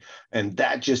technology. And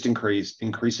that just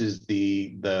increases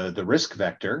the risk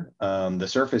vector, the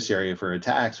surface area for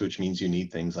attacks, which means you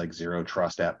need things like zero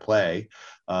trust at play.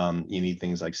 You need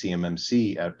things like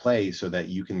CMMC at play so that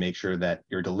you can make sure that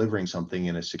you're delivering something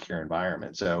in a secure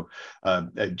environment. So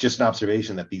just an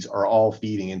observation that these are all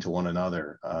feeding into one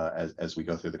another as we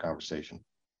go through the conversation.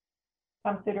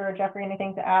 Tom Suter or Jeffrey,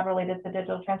 anything to add related to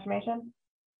digital transformation?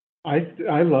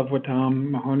 I love what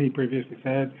Tom Mahoney previously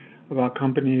said about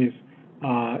companies,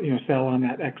 sell on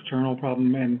that external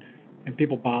problem and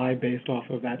people buy based off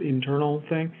of that internal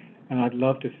thing. And I'd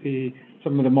love to see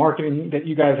some of the marketing that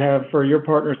you guys have for your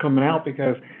partners coming out,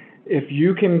 because if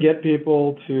you can get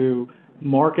people to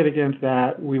market against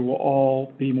that, we will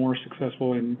all be more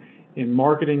successful in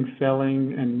marketing,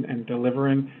 selling, and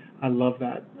delivering. I love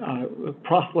that.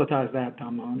 Proselytize that,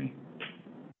 Tom Mahoney.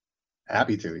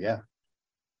 Happy to, yeah.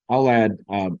 I'll add,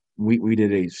 we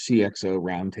did a CXO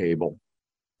roundtable,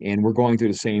 and we're going through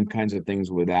the same kinds of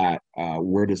things with that.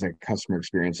 Where does a customer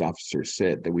experience officer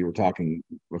sit that we were talking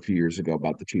a few years ago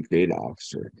about the chief data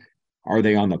officer? Are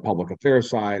they on the public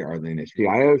affairs side? Are they in a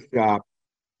CIO shop?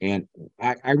 And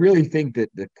I really think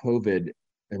that the COVID,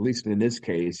 at least in this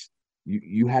case,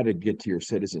 you had to get to your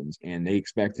citizens and they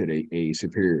expected a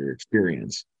superior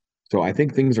experience. So I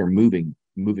think things are moving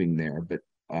there, but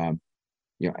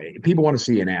people want to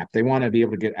see an app. They want to be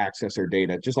able to get access to their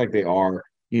data just like they are,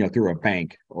 through a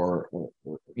bank or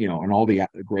and all the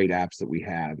great apps that we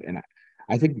have. And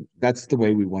I think that's the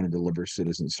way we want to deliver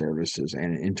citizen services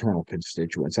and internal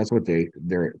constituents. That's what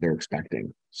they're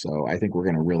expecting. So I think we're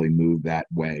going to really move that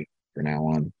way from now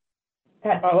on.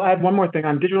 I'll add one more thing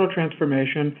on digital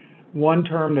transformation. One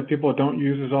term that people don't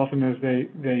use as often as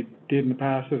they did in the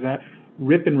past is that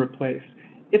rip and replace.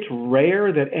 It's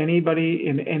rare that anybody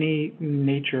in any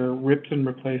nature rips and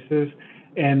replaces,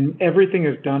 and everything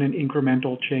is done in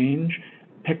incremental change.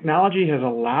 Technology has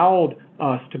allowed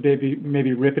us to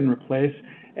maybe rip and replace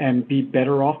and be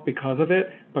better off because of it,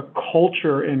 but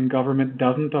culture in government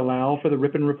doesn't allow for the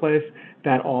rip and replace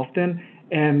that often.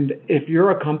 And if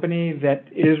you're a company that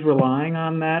is relying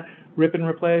on that rip and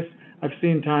replace, I've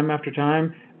seen time after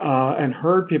time and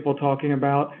heard people talking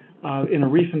about in a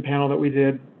recent panel that we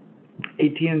did,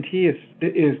 AT&T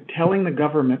is telling the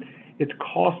government it's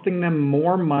costing them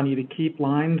more money to keep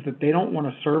lines that they don't want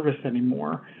to service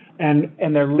anymore. And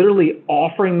they're literally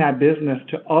offering that business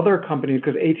to other companies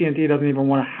because AT&T doesn't even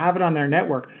want to have it on their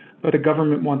network, but the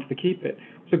government wants to keep it.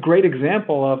 It's a great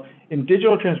example of in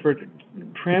digital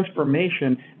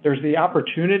transformation, there's the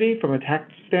opportunity from a tech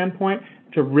standpoint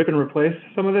to rip and replace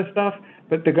some of this stuff,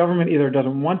 but the government either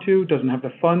doesn't want to, doesn't have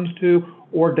the funds to,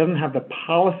 or doesn't have the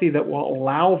policy that will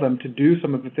allow them to do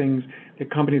some of the things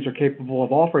that companies are capable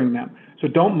of offering them. So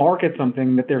don't market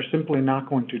something that they're simply not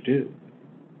going to do.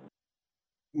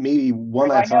 Maybe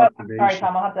one I last know, observation. sorry,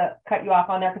 Tom, I'll have to cut you off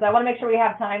on there because I want to make sure we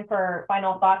have time for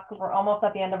final thoughts because we're almost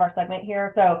at the end of our segment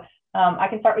here. So I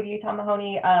can start with you, Tom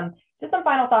Mahoney. Just some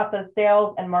final thoughts as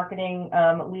sales and marketing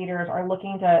leaders are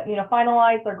looking to,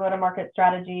 finalize their go-to-market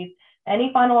strategies.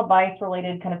 Any final advice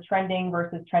related kind of trending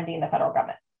versus trendy in the federal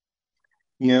government?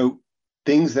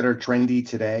 Things that are trendy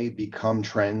today become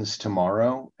trends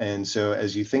tomorrow. And so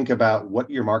as you think about what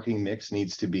your marketing mix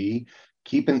needs to be,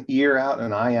 keep an ear out,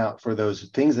 an eye out for those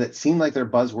things that seem like they're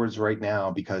buzzwords right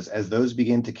now, because as those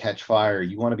begin to catch fire,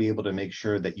 you want to be able to make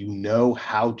sure that you know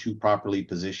how to properly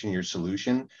position your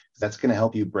solution. That's going to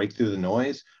help you break through the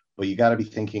noise, but you got to be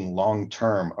thinking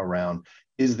long-term around,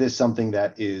 is this something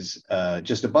that is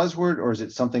just a buzzword, or is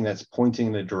it something that's pointing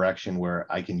in a direction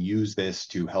where I can use this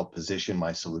to help position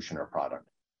my solution or product?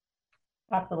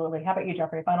 Absolutely. How about you,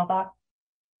 Jeffrey? Final thoughts?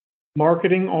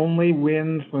 Marketing only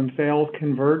wins when sales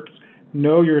converts.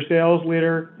 Know your sales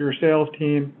leader, your sales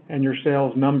team, and your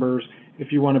sales numbers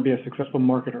if you want to be a successful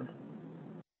marketer.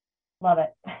 Love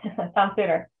it. Tom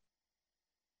Suter.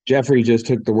 Jeffrey just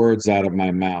took the words out of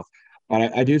my mouth.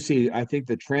 But I think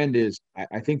the trend is,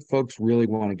 I think folks really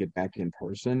want to get back in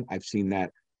person. I've seen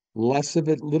that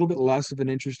little bit less of an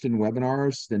interest in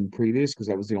webinars than previous because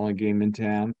that was the only game in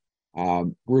town.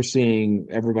 We're seeing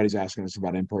everybody's asking us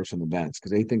about in-person events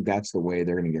because they think that's the way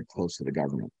they're going to get close to the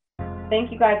government.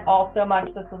 Thank you guys all so much.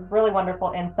 This was really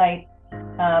wonderful insight.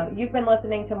 You've been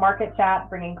listening to Market Chat,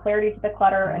 bringing clarity to the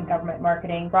clutter and government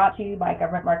marketing, brought to you by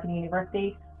Government Marketing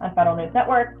University on Federal News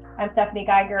Network. I'm Stephanie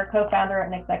Geiger, co-founder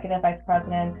and executive vice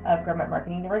president of Government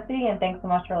Marketing University, and thanks so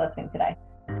much for listening today.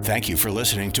 Thank you for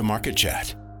listening to Market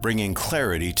Chat, bringing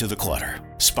clarity to the clutter,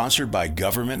 sponsored by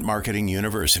Government Marketing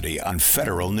University on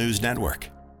Federal News Network.